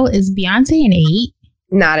scale? Is Beyonce an 8?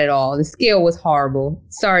 Not at all. The scale was horrible.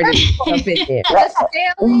 Sorry to jump in there.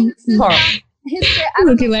 His scale,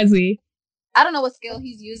 Look at Leslie. I don't know what scale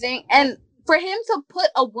he's using. And for him to put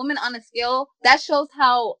a woman on a scale, that shows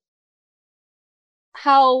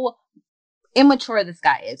how immature this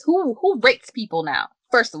guy is. Who rates people now,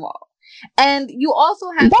 first of all? And you also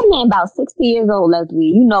have that man about 60 years old,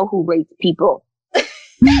 Leslie. You know who rates people.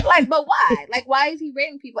 Like, but why? Like, why is he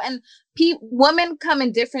rating people? And women come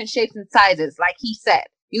in different shapes and sizes, like he said.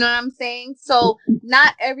 You know what I'm saying? So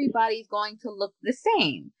not everybody's going to look the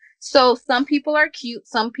same. So some people are cute,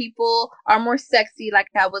 some people are more sexy, like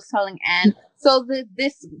I was telling Anne. So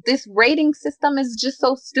this rating system is just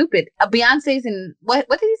so stupid. Beyonce's in what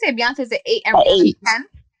did he say? Beyonce's an 8 and Rihanna's 10.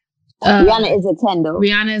 Rihanna is a 10 though.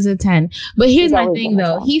 Rihanna is a 10. But here's my thing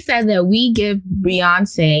though. He said that we give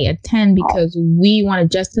Beyonce a 10 because we want to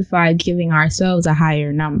justify giving ourselves a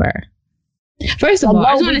higher number. First of all,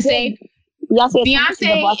 I just want to say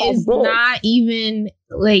Beyonce is not even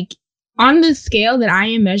like on the scale that I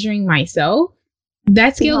am measuring myself.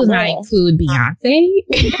 That scale does not include Beyonce.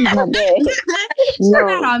 She's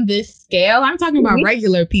not on this scale. I'm talking about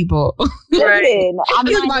regular people. Listen, I'm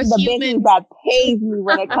not the business that pays me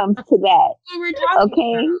when it comes to that.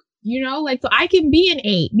 Okay. About. You know, like, so I can be an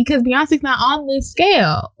 8 because Beyonce's not on this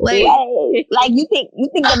scale. Like, right. Like you think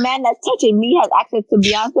the man that's touching me has access to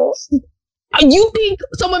Beyonce? You think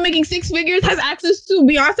someone making 6 figures has access to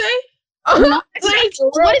Beyonce? Like,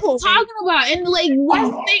 what is he talking about? And like, that's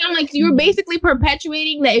the thing. I'm like, you're basically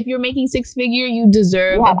perpetuating that if you're making 6 figure, you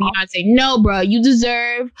deserve a Beyonce. No, bro, you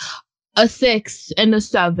deserve a 6 and a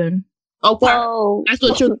 7. Okay, so, that's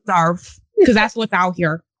what you deserve because that's what's out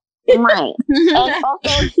here. Right. And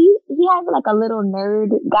also, he has like a little nerd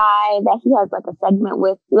guy that he has like a segment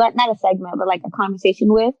with, not a segment, but like a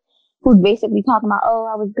conversation with, who's basically talking about, oh,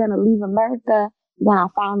 I was gonna leave America. Then I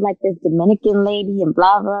found like this Dominican lady and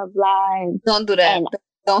blah, blah, blah. And, don't do that.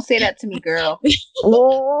 Don't say that to me, girl.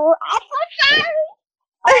 Oh, I'm so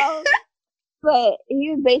sorry. But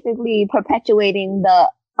he was basically perpetuating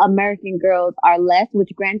the American girls are less, which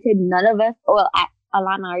granted, none of us, well,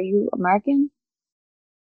 Alana, are you American?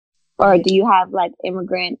 Or do you have like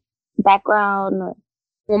immigrant background?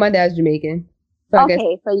 Well, my dad's Jamaican. So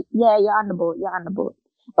okay, so yeah, you're on the boat.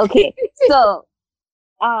 Okay, so,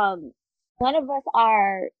 none of us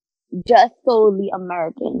are just solely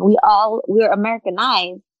American. We're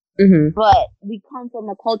Americanized, but we come from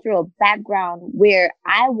a cultural background where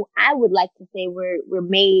I would like to say we're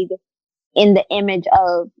made in the image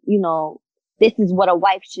of, you know, this is what a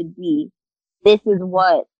wife should be. This is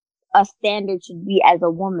what a standard should be as a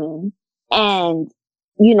woman. And,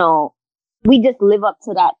 you know, we just live up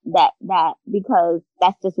to that because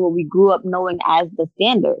that's just what we grew up knowing as the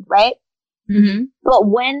standard, right? Mm-hmm. But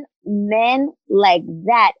when men like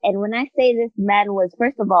that, and when I say this man was,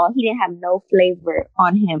 first of all, he didn't have no flavor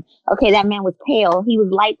on him. Okay, that man was pale. He was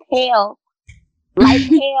light pale. Light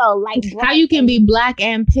brown. How you can be black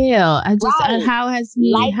and pale? How has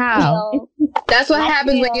he? Light how? Pale, that's what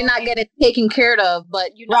happens when you're not getting taken care of.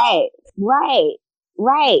 But you know,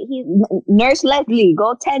 right. He's Nurse Leslie.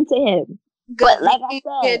 Go tend to him. But like I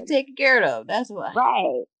said, get taken care of. That's why.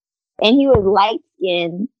 Right. And he was light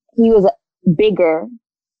skinned. He was bigger.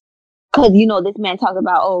 Cause you know this man talks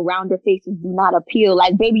about rounder faces do not appeal.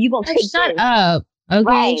 Like baby, you gonna take shut this. up. Okay,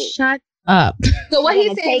 right. Shut up. So what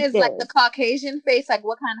he's saying is like the Caucasian face. Like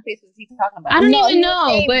what kind of face is he talking about? I don't even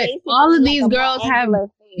know. But all of these girls have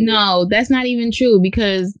no. That's not even true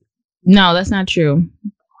because that's not true.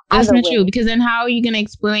 That's not true because then how are you gonna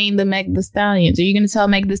explain the Meg Thee Stallions? Are you gonna tell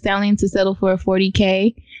Meg Thee Stallion to settle for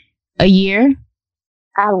 $40K a year?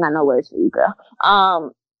 I don't got no words for you, girl.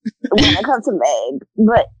 When it comes to Meg,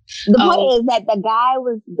 but the point is that the guy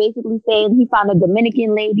was basically saying he found a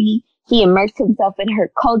Dominican lady. He immersed himself in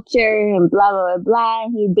her culture and blah, blah, blah, blah.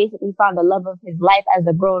 He basically found the love of his life as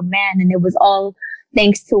a grown man. And it was all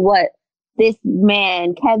thanks to what this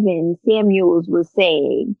man, Kevin Samuels, was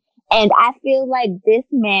saying. And I feel like this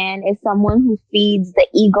man is someone who feeds the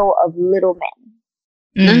ego of little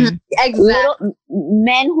men. Mm-hmm. Exactly.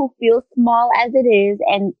 Men who feel small as it is.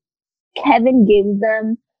 And Kevin gives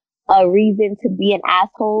them a reason to be an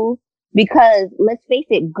asshole because let's face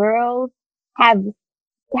it, girls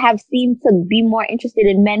have seemed to be more interested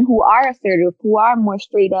in men who are assertive, who are more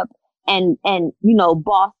straight up and you know,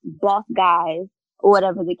 boss guys or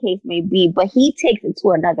whatever the case may be. But he takes it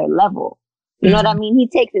to another level. You know what I mean? He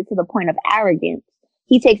takes it to the point of arrogance.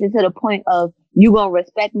 He takes it to the point of you gonna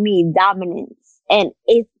respect me, dominance. And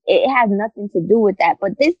it has nothing to do with that.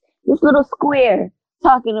 But this little square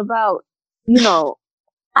talking about, you know,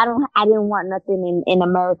 I didn't want nothing in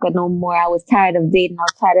America no more. I was tired of dating. I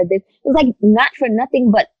was tired of this. It's like not for nothing,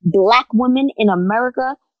 but black women in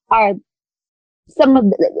America are some of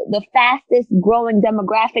the fastest growing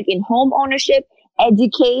demographic in home ownership,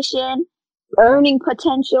 education, earning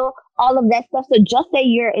potential, all of that stuff. So just say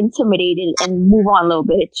you're intimidated and move on, little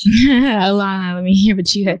bitch. Alana, let me hear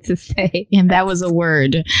what you had to say. And that was a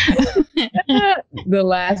word. The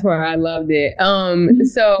last part, I loved it.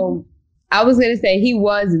 So I was gonna say he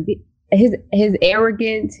was his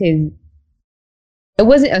arrogance, it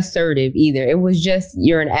wasn't assertive either. It was just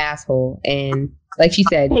you're an asshole. And like she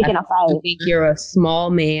said, taking a fight. You think you're a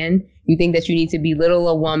small man. You think that you need to belittle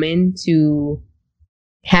a woman to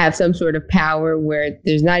have some sort of power where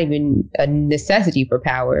there's not even a necessity for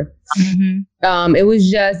power. Mm-hmm. It was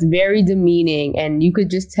just very demeaning, and you could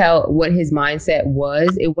just tell what his mindset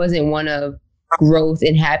was. It wasn't one of growth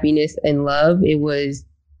and happiness and love. It was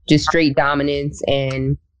just straight dominance.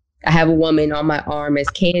 And I have a woman on my arm as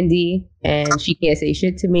Candy, and she can't say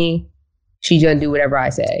shit to me. She's gonna do whatever I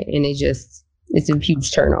say, and it's a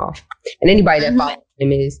huge turn off. And anybody that follows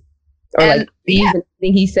him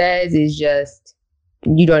anything he says is just,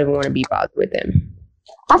 you don't even want to be bothered with him.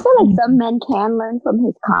 I feel like some men can learn from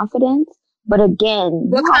his confidence, but again,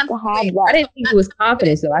 you have to have that. I didn't think it was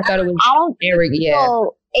confidence though. I thought it was arrogant. Yeah.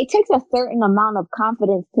 it takes a certain amount of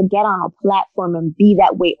confidence to get on a platform and be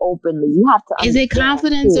that way openly. You have to. Is it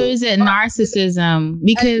confidence or is it narcissism?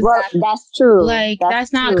 Because that's true. Like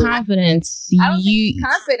that's not true. Confidence. I don't think he's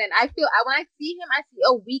confident. I feel when I see him, I see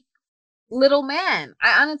a weak little man.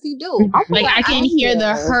 I honestly do. Like I can hear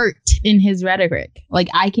the hurt in his rhetoric. Like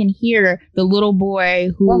I can hear the little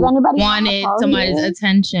boy who wanted somebody's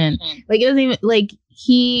attention. Like it doesn't even like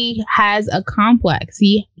he has a complex.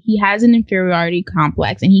 He has an inferiority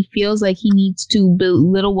complex, and he feels like he needs to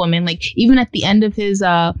belittle women. Like even at the end of his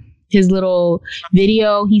little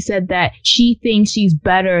video, he said that she thinks she's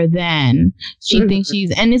better than she thinks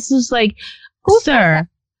she's, and it's just like, sir.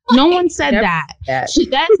 No one said that. That's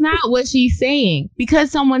not what she's saying.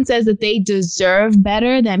 Because someone says that they deserve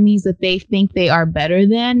better, that means that they think they are better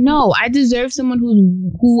than. No, I deserve someone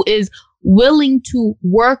who is willing to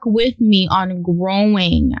work with me on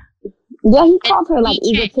growing. Yeah, he called her like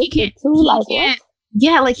egotistic too. Like what?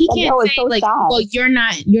 Yeah, like he can't say so like, well, you're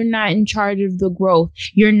not in charge of the growth.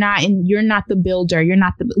 You're not the builder. You're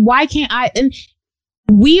not the. Why can't I? And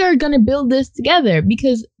we are going to build this together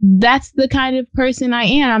because that's the kind of person I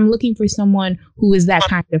am. I'm looking for someone who is that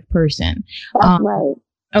kind of person. That's right.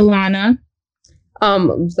 Alana?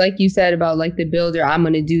 Like you said about like the builder, I'm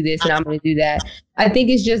going to do this and I'm going to do that. I think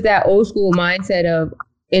it's just that old school mindset of,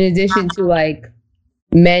 in addition to like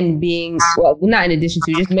men being, well, not in addition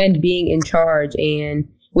to, just men being in charge and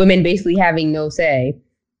women basically having no say.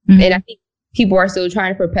 Mm-hmm. And I think people are still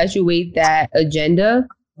trying to perpetuate that agenda,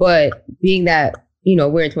 but being that, you know,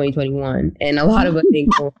 we're in 2021 and a lot of us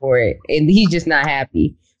ain't going for it. And he's just not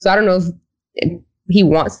happy. So I don't know if he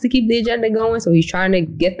wants to keep the agenda going. So he's trying to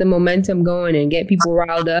get the momentum going and get people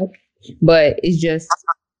riled up. But it's just,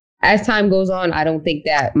 as time goes on, I don't think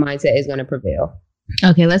that mindset is going to prevail.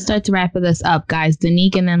 Okay, let's start to wrap this up, guys.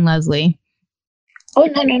 Danique and then Leslie. Oh,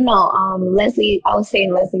 no. Leslie, I was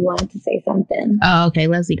saying Leslie wanted to say something. Oh, okay.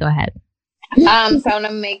 Leslie, go ahead. So I'm going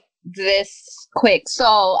to make this quick.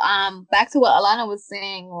 So back to what Alana was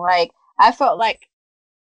saying, like I felt like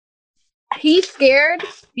he's scared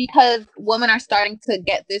because women are starting to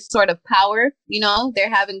get this sort of power, you know,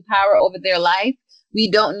 they're having power over their life.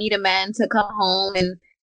 We don't need a man to come home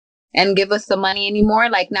and give us some money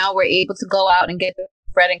anymore. Like now we're able to go out and get the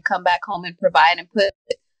bread and come back home and provide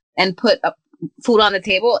and put up food on the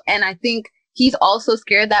table. And I think he's also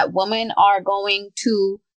scared that women are going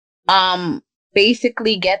to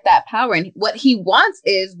basically get that power, and what he wants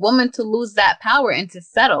is women to lose that power and to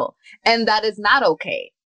settle, and that is not okay.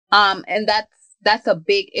 And that's a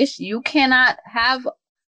big issue. You cannot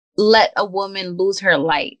let a woman lose her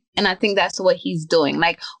light, and I think that's what he's doing.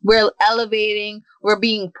 Like we're elevating, we're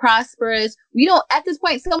being prosperous. We don't, at this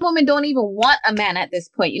point, some women don't even want a man at this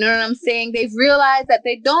point. You know what I'm saying? They've realized that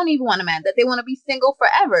they don't even want a man, that they want to be single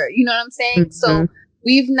forever. You know what I'm saying? Mm-hmm. So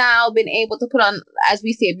we've now been able to put on, as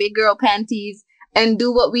we say, big girl panties and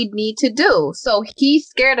do what we need to do. So he's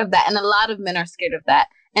scared of that. And a lot of men are scared of that.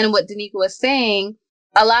 And what Danica was saying,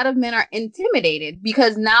 a lot of men are intimidated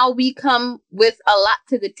because now we come with a lot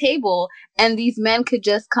to the table, and these men could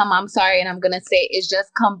just come, I'm sorry, and I'm going to say it's just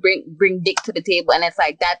come bring dick to the table. And it's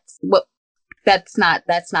like, that's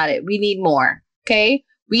not it. We need more. Okay.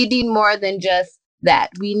 We need more than just that.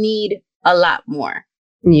 We need a lot more.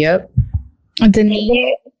 Yep.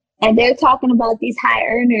 And they're talking about these high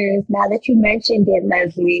earners. Now that you mentioned it,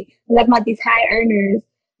 Leslie, they're talking about these high earners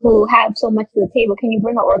who have so much to the table. Can you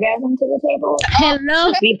bring an orgasm to the table?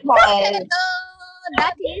 Hello.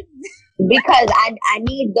 Because I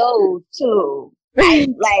need those too.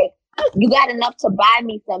 Like you got enough to buy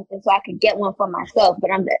me something so I could get one for myself,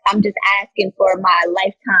 but I'm just asking for my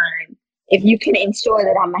lifetime. If you can ensure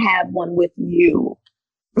that I'm gonna have one with you.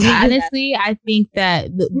 Honestly, I think that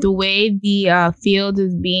the way the field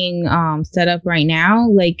is being set up right now,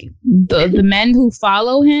 like the men who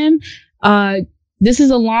follow him, this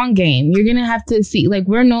is a long game. You're gonna have to see, like,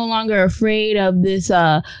 we're no longer afraid of this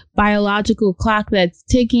biological clock that's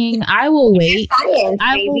ticking. I will wait.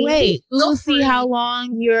 I will wait. We'll see how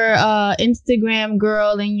long your Instagram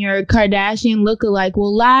girl and your Kardashian lookalike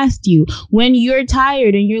will last you. When you're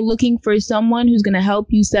tired and you're looking for someone who's gonna help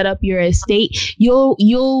you set up your estate,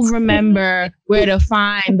 you'll remember where to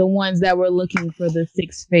find the ones that were looking for the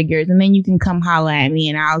 6 figures, and then you can come holler at me,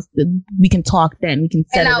 and we can talk then. We can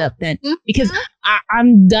set it up then, because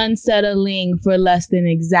I'm done settling for less than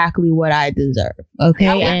exactly what I deserve.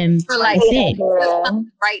 Okay, and for like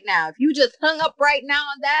right now, if you just hung up right now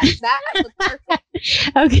on that was perfect.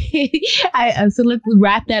 Okay, so let's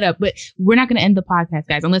wrap that up. But we're not going to end the podcast,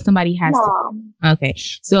 guys, unless somebody has to. Okay,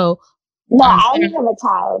 so I only have a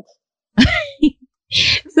child.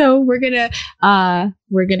 So we're gonna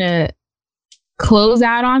close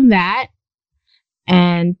out on that.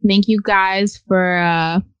 And thank you guys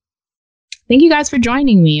for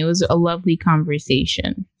joining me. It was a lovely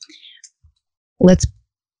conversation. Let's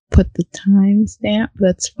put the timestamp.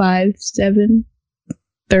 That's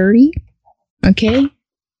 5/7/30. Okay.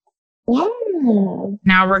 Wow.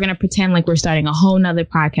 Now we're gonna pretend like we're starting a whole nother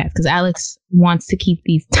podcast because Alex wants to keep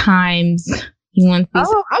these times. He wants these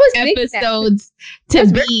episodes to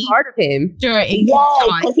be part of him. Sure. Yeah,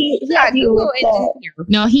 because he had you with that.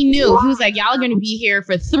 No, he knew. He was like, y'all are going to be here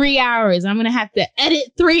for 3 hours. I'm going to have to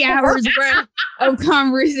edit 3 hours worth of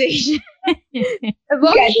conversation. No,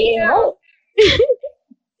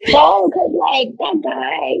 because like that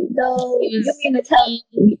guy, though, you're going to tell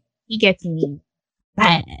me. He gets me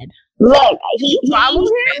bad. Look, he follows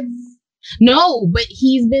him? No, but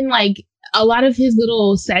he's been like, a lot of his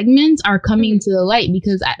little segments are coming to the light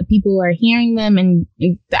because people are hearing them and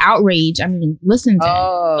the outrage. I mean, listen to him.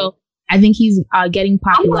 So I think he's getting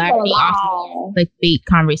popularity off of like fake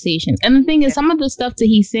conversations. And the thing is, some of the stuff that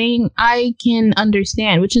he's saying, I can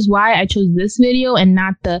understand, which is why I chose this video and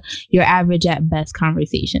not your average at best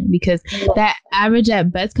conversation. Because that average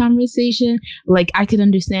at best conversation, like I could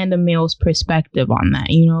understand a male's perspective on that.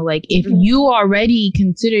 You know, like if you already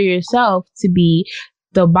consider yourself to be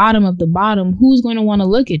the bottom of the bottom, who's going to want to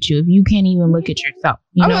look at you if you can't even look at yourself?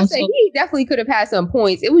 You know? Say he definitely could have had some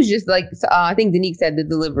points. It was just like I think Danique said the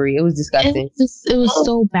delivery. It was disgusting. It was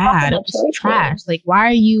so bad. It was trash. Like,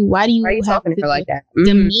 why do you talking to her like that?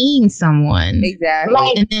 Demean someone? Exactly.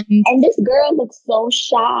 Like, and this girl looks so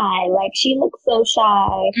shy. Like she looks so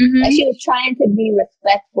shy. Like she was trying to be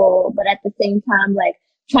respectful, but at the same time, like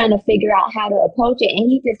trying to figure out how to approach it. And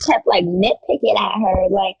he just kept like nitpicking at her,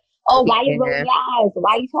 like, oh, why you rolling your eyes?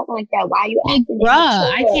 Why you talking like that? Why you acting bruh,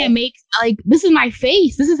 I can't make, like, this is my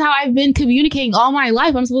face. This is how I've been communicating all my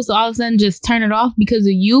life. I'm supposed to all of a sudden just turn it off because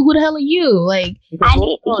of you? Who the hell are you? Like,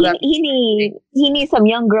 he needs some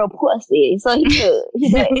young girl pussy so he could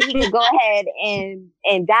go ahead and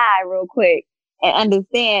die real quick and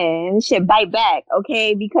understand shit, bite back,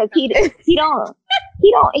 okay? Because he don't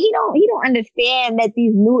understand that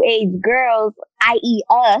these new age girls, i.e.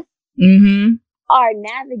 us, are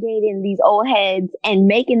navigating these old heads and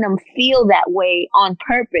making them feel that way on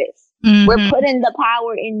purpose. We're putting the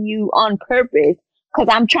power in you on purpose because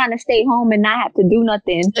I'm trying to stay home and not have to do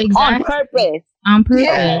nothing on purpose. On purpose.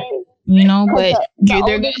 Yeah. You know, but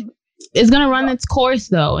it's going to run its course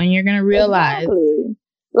though, and you're going to realize. Exactly.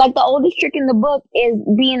 Like the oldest trick in the book is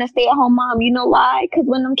being a stay-at-home mom. You know why? Because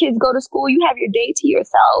when them kids go to school, you have your day to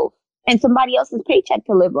yourself and somebody else's paycheck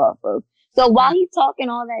to live off of. So while he's talking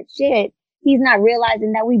all that shit, he's not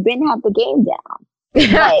realizing that we've been have the game down.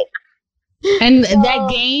 Like, and that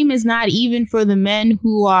game is not even for the men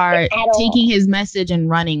who are taking his message and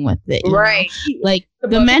running with it. Right. Know? Like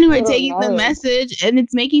the men who are taking the message and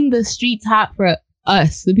it's making the streets hot for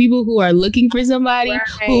us, the people who are looking for somebody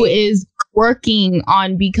who is working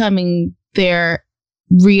on becoming their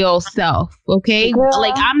real self. Okay. Girl.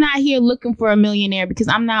 Like I'm not here looking for a millionaire because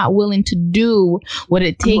I'm not willing to do what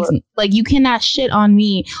it takes. Like you cannot shit on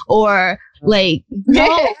me or like no,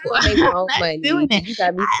 I'm not doing it. You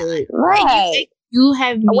gotta be good. Right. You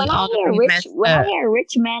have me when I hear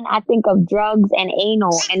rich men, I think of drugs and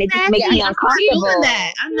anal, and it just makes me uncomfortable.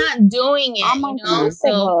 I'm not doing it. I'm uncomfortable.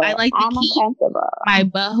 So I like to keep my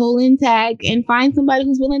butthole intact and find somebody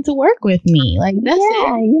who's willing to work with me. Like that's it.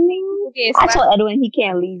 You mean? I told Edwin he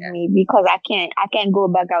can't leave me because I can't go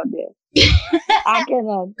back out there. I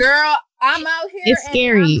cannot. Girl, I'm out here. It's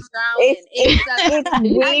scary. It's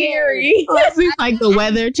weird. It's like the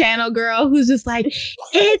Weather Channel girl who's just like,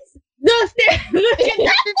 it's the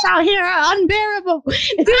conditions out here are unbearable.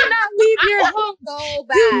 Do not leave your home. So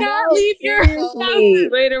bad. Do not leave your house.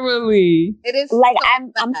 Literally. It is like so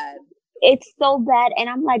I'm bad. It's so bad, and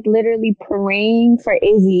I'm like literally praying for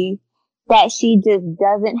Izzy that she just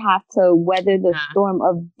doesn't have to weather the storm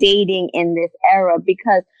of dating in this era,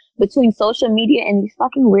 because between social media and these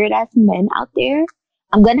fucking weird ass men out there,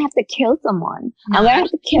 I'm gonna have to kill someone. I'm gonna have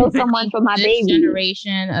to kill someone for my baby. This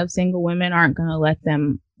generation of single women aren't gonna let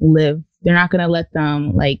them live. They're not gonna let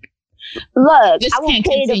them like. Look, this I will can't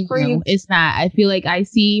pay continue. the free. It's not. I feel like I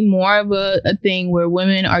see more of a thing where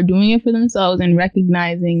women are doing it for themselves and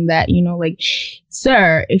recognizing that, you know, like,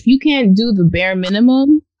 sir, if you can't do the bare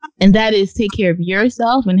minimum, and that is take care of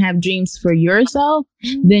yourself and have dreams for yourself,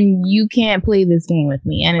 then you can't play this game with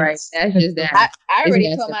me. And right, that's just that. I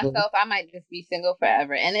already told myself I might just be single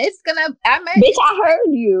forever, and it's gonna. I heard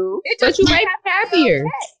you. But you might be happier.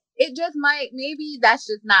 It just might. Maybe that's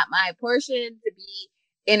just not my portion to be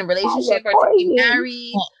in a relationship or to be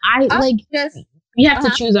married. We have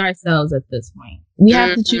to choose ourselves at this point. We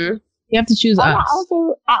have to choose. You have to choose us.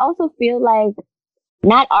 I also feel like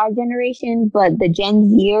not our generation, but the Gen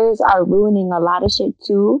Zers are ruining a lot of shit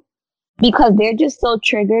too, because they're just so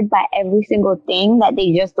triggered by every single thing that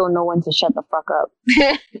they just don't know when to shut the fuck up.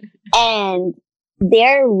 And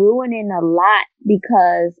they're ruining a lot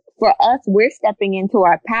because for us, we're stepping into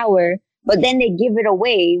our power, but then they give it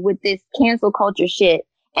away with this cancel culture shit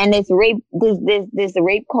and this rape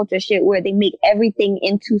culture shit where they make everything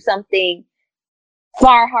into something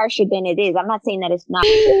far harsher than it is. I'm not saying that it's not.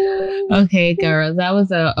 Okay, girls, that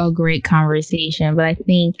was a great conversation, but I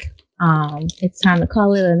think it's time to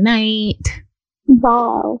call it a night.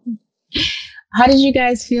 Wow. How did you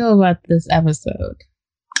guys feel about this episode?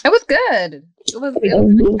 It was good. It was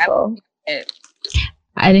beautiful.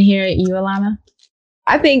 I didn't hear it. You, Alana?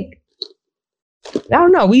 I think, I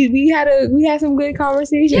don't know. We had some good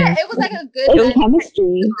conversations. Yeah, it was like a good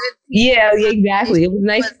chemistry. Yeah, exactly. It was a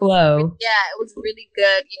nice flow. Yeah, it was really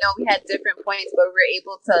good. You know, we had different points, but we were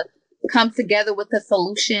able to come together with a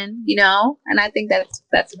solution, you know, and I think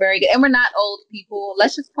that's very good. And we're not old people.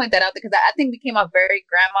 Let's just point that out because I think we came off very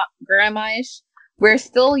grandma-ish. We're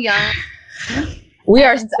still young. We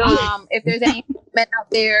are still. If there's any men out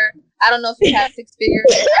there, I don't know if you have 6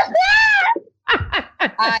 figures.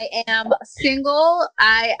 I am single.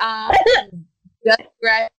 I just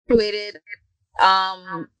graduated.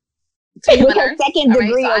 With her second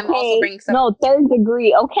degree, right? So okay. No, third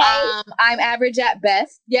degree, okay. I'm average at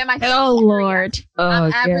best. Yeah, my. Oh Lord.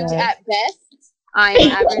 I'm average at best. I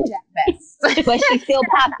am average at best. But she still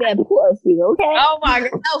popped that pussy, okay? Oh my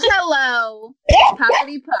god. Oh, hello.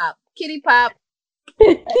 Poppity pop. Kitty pop.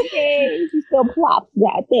 Okay, she still plops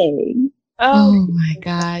that thing. Oh my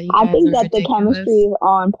god. I think that the chemistry is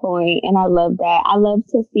on point, and I love that. I love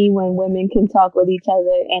to see when women can talk with each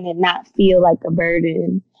other and it not feel like a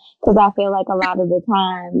burden. Because I feel like a lot of the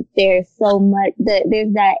time there's so much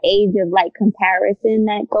there's that age of like comparison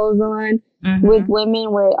that goes on with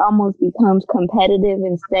women where it almost becomes competitive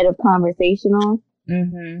instead of conversational.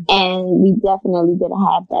 And we definitely didn't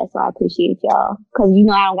have that, so I appreciate y'all. Because you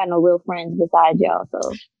know I don't got no real friends besides y'all, so.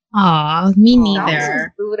 Aw, me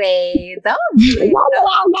neither. Y'all know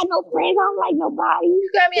I don't got no friends. I don't like nobody. You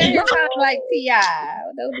got me out here sounding like T.I.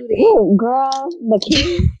 Don't do that. Ooh, girl, the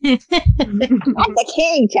king. I'm the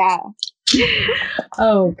king, child.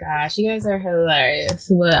 Oh gosh, you guys are hilarious.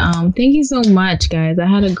 But thank you so much, guys. I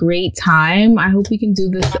had a great time. I hope we can do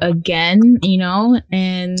this again, you know,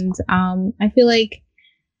 and I feel like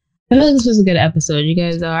this was a good episode. You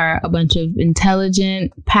guys are a bunch of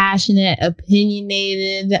intelligent, passionate,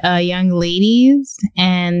 opinionated young ladies,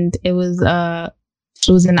 and it was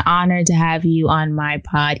an honor to have you on my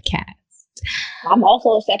podcast. I'm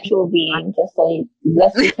also a sexual being, just so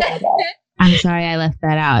let's be clear that. I'm sorry I left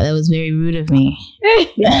that out. That was very rude of me.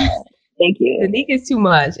 Yeah, thank you. Danique is too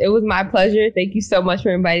much. It was my pleasure. Thank you so much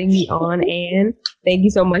for inviting me on, and thank you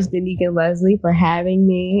so much, Danique and Leslie, for having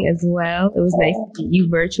me as well. It was nice to meet you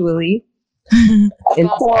virtually. In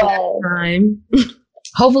time.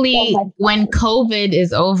 Hopefully, when COVID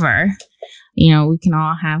is over, you know, we can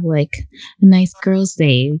all have like a nice girls'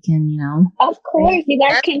 day. We can, you know. Of course, you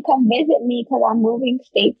guys can come visit me because I'm moving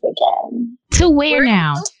states again. To where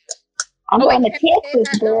now? I'm going to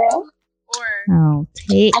Texas, girl. Oh,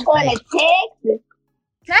 Texas. I'm going to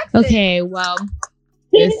Texas. Okay, well,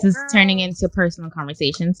 this is turning into personal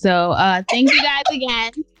conversation. So, thank you guys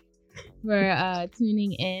again for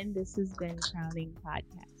tuning in. This has been Crowning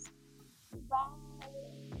Podcast. Bye.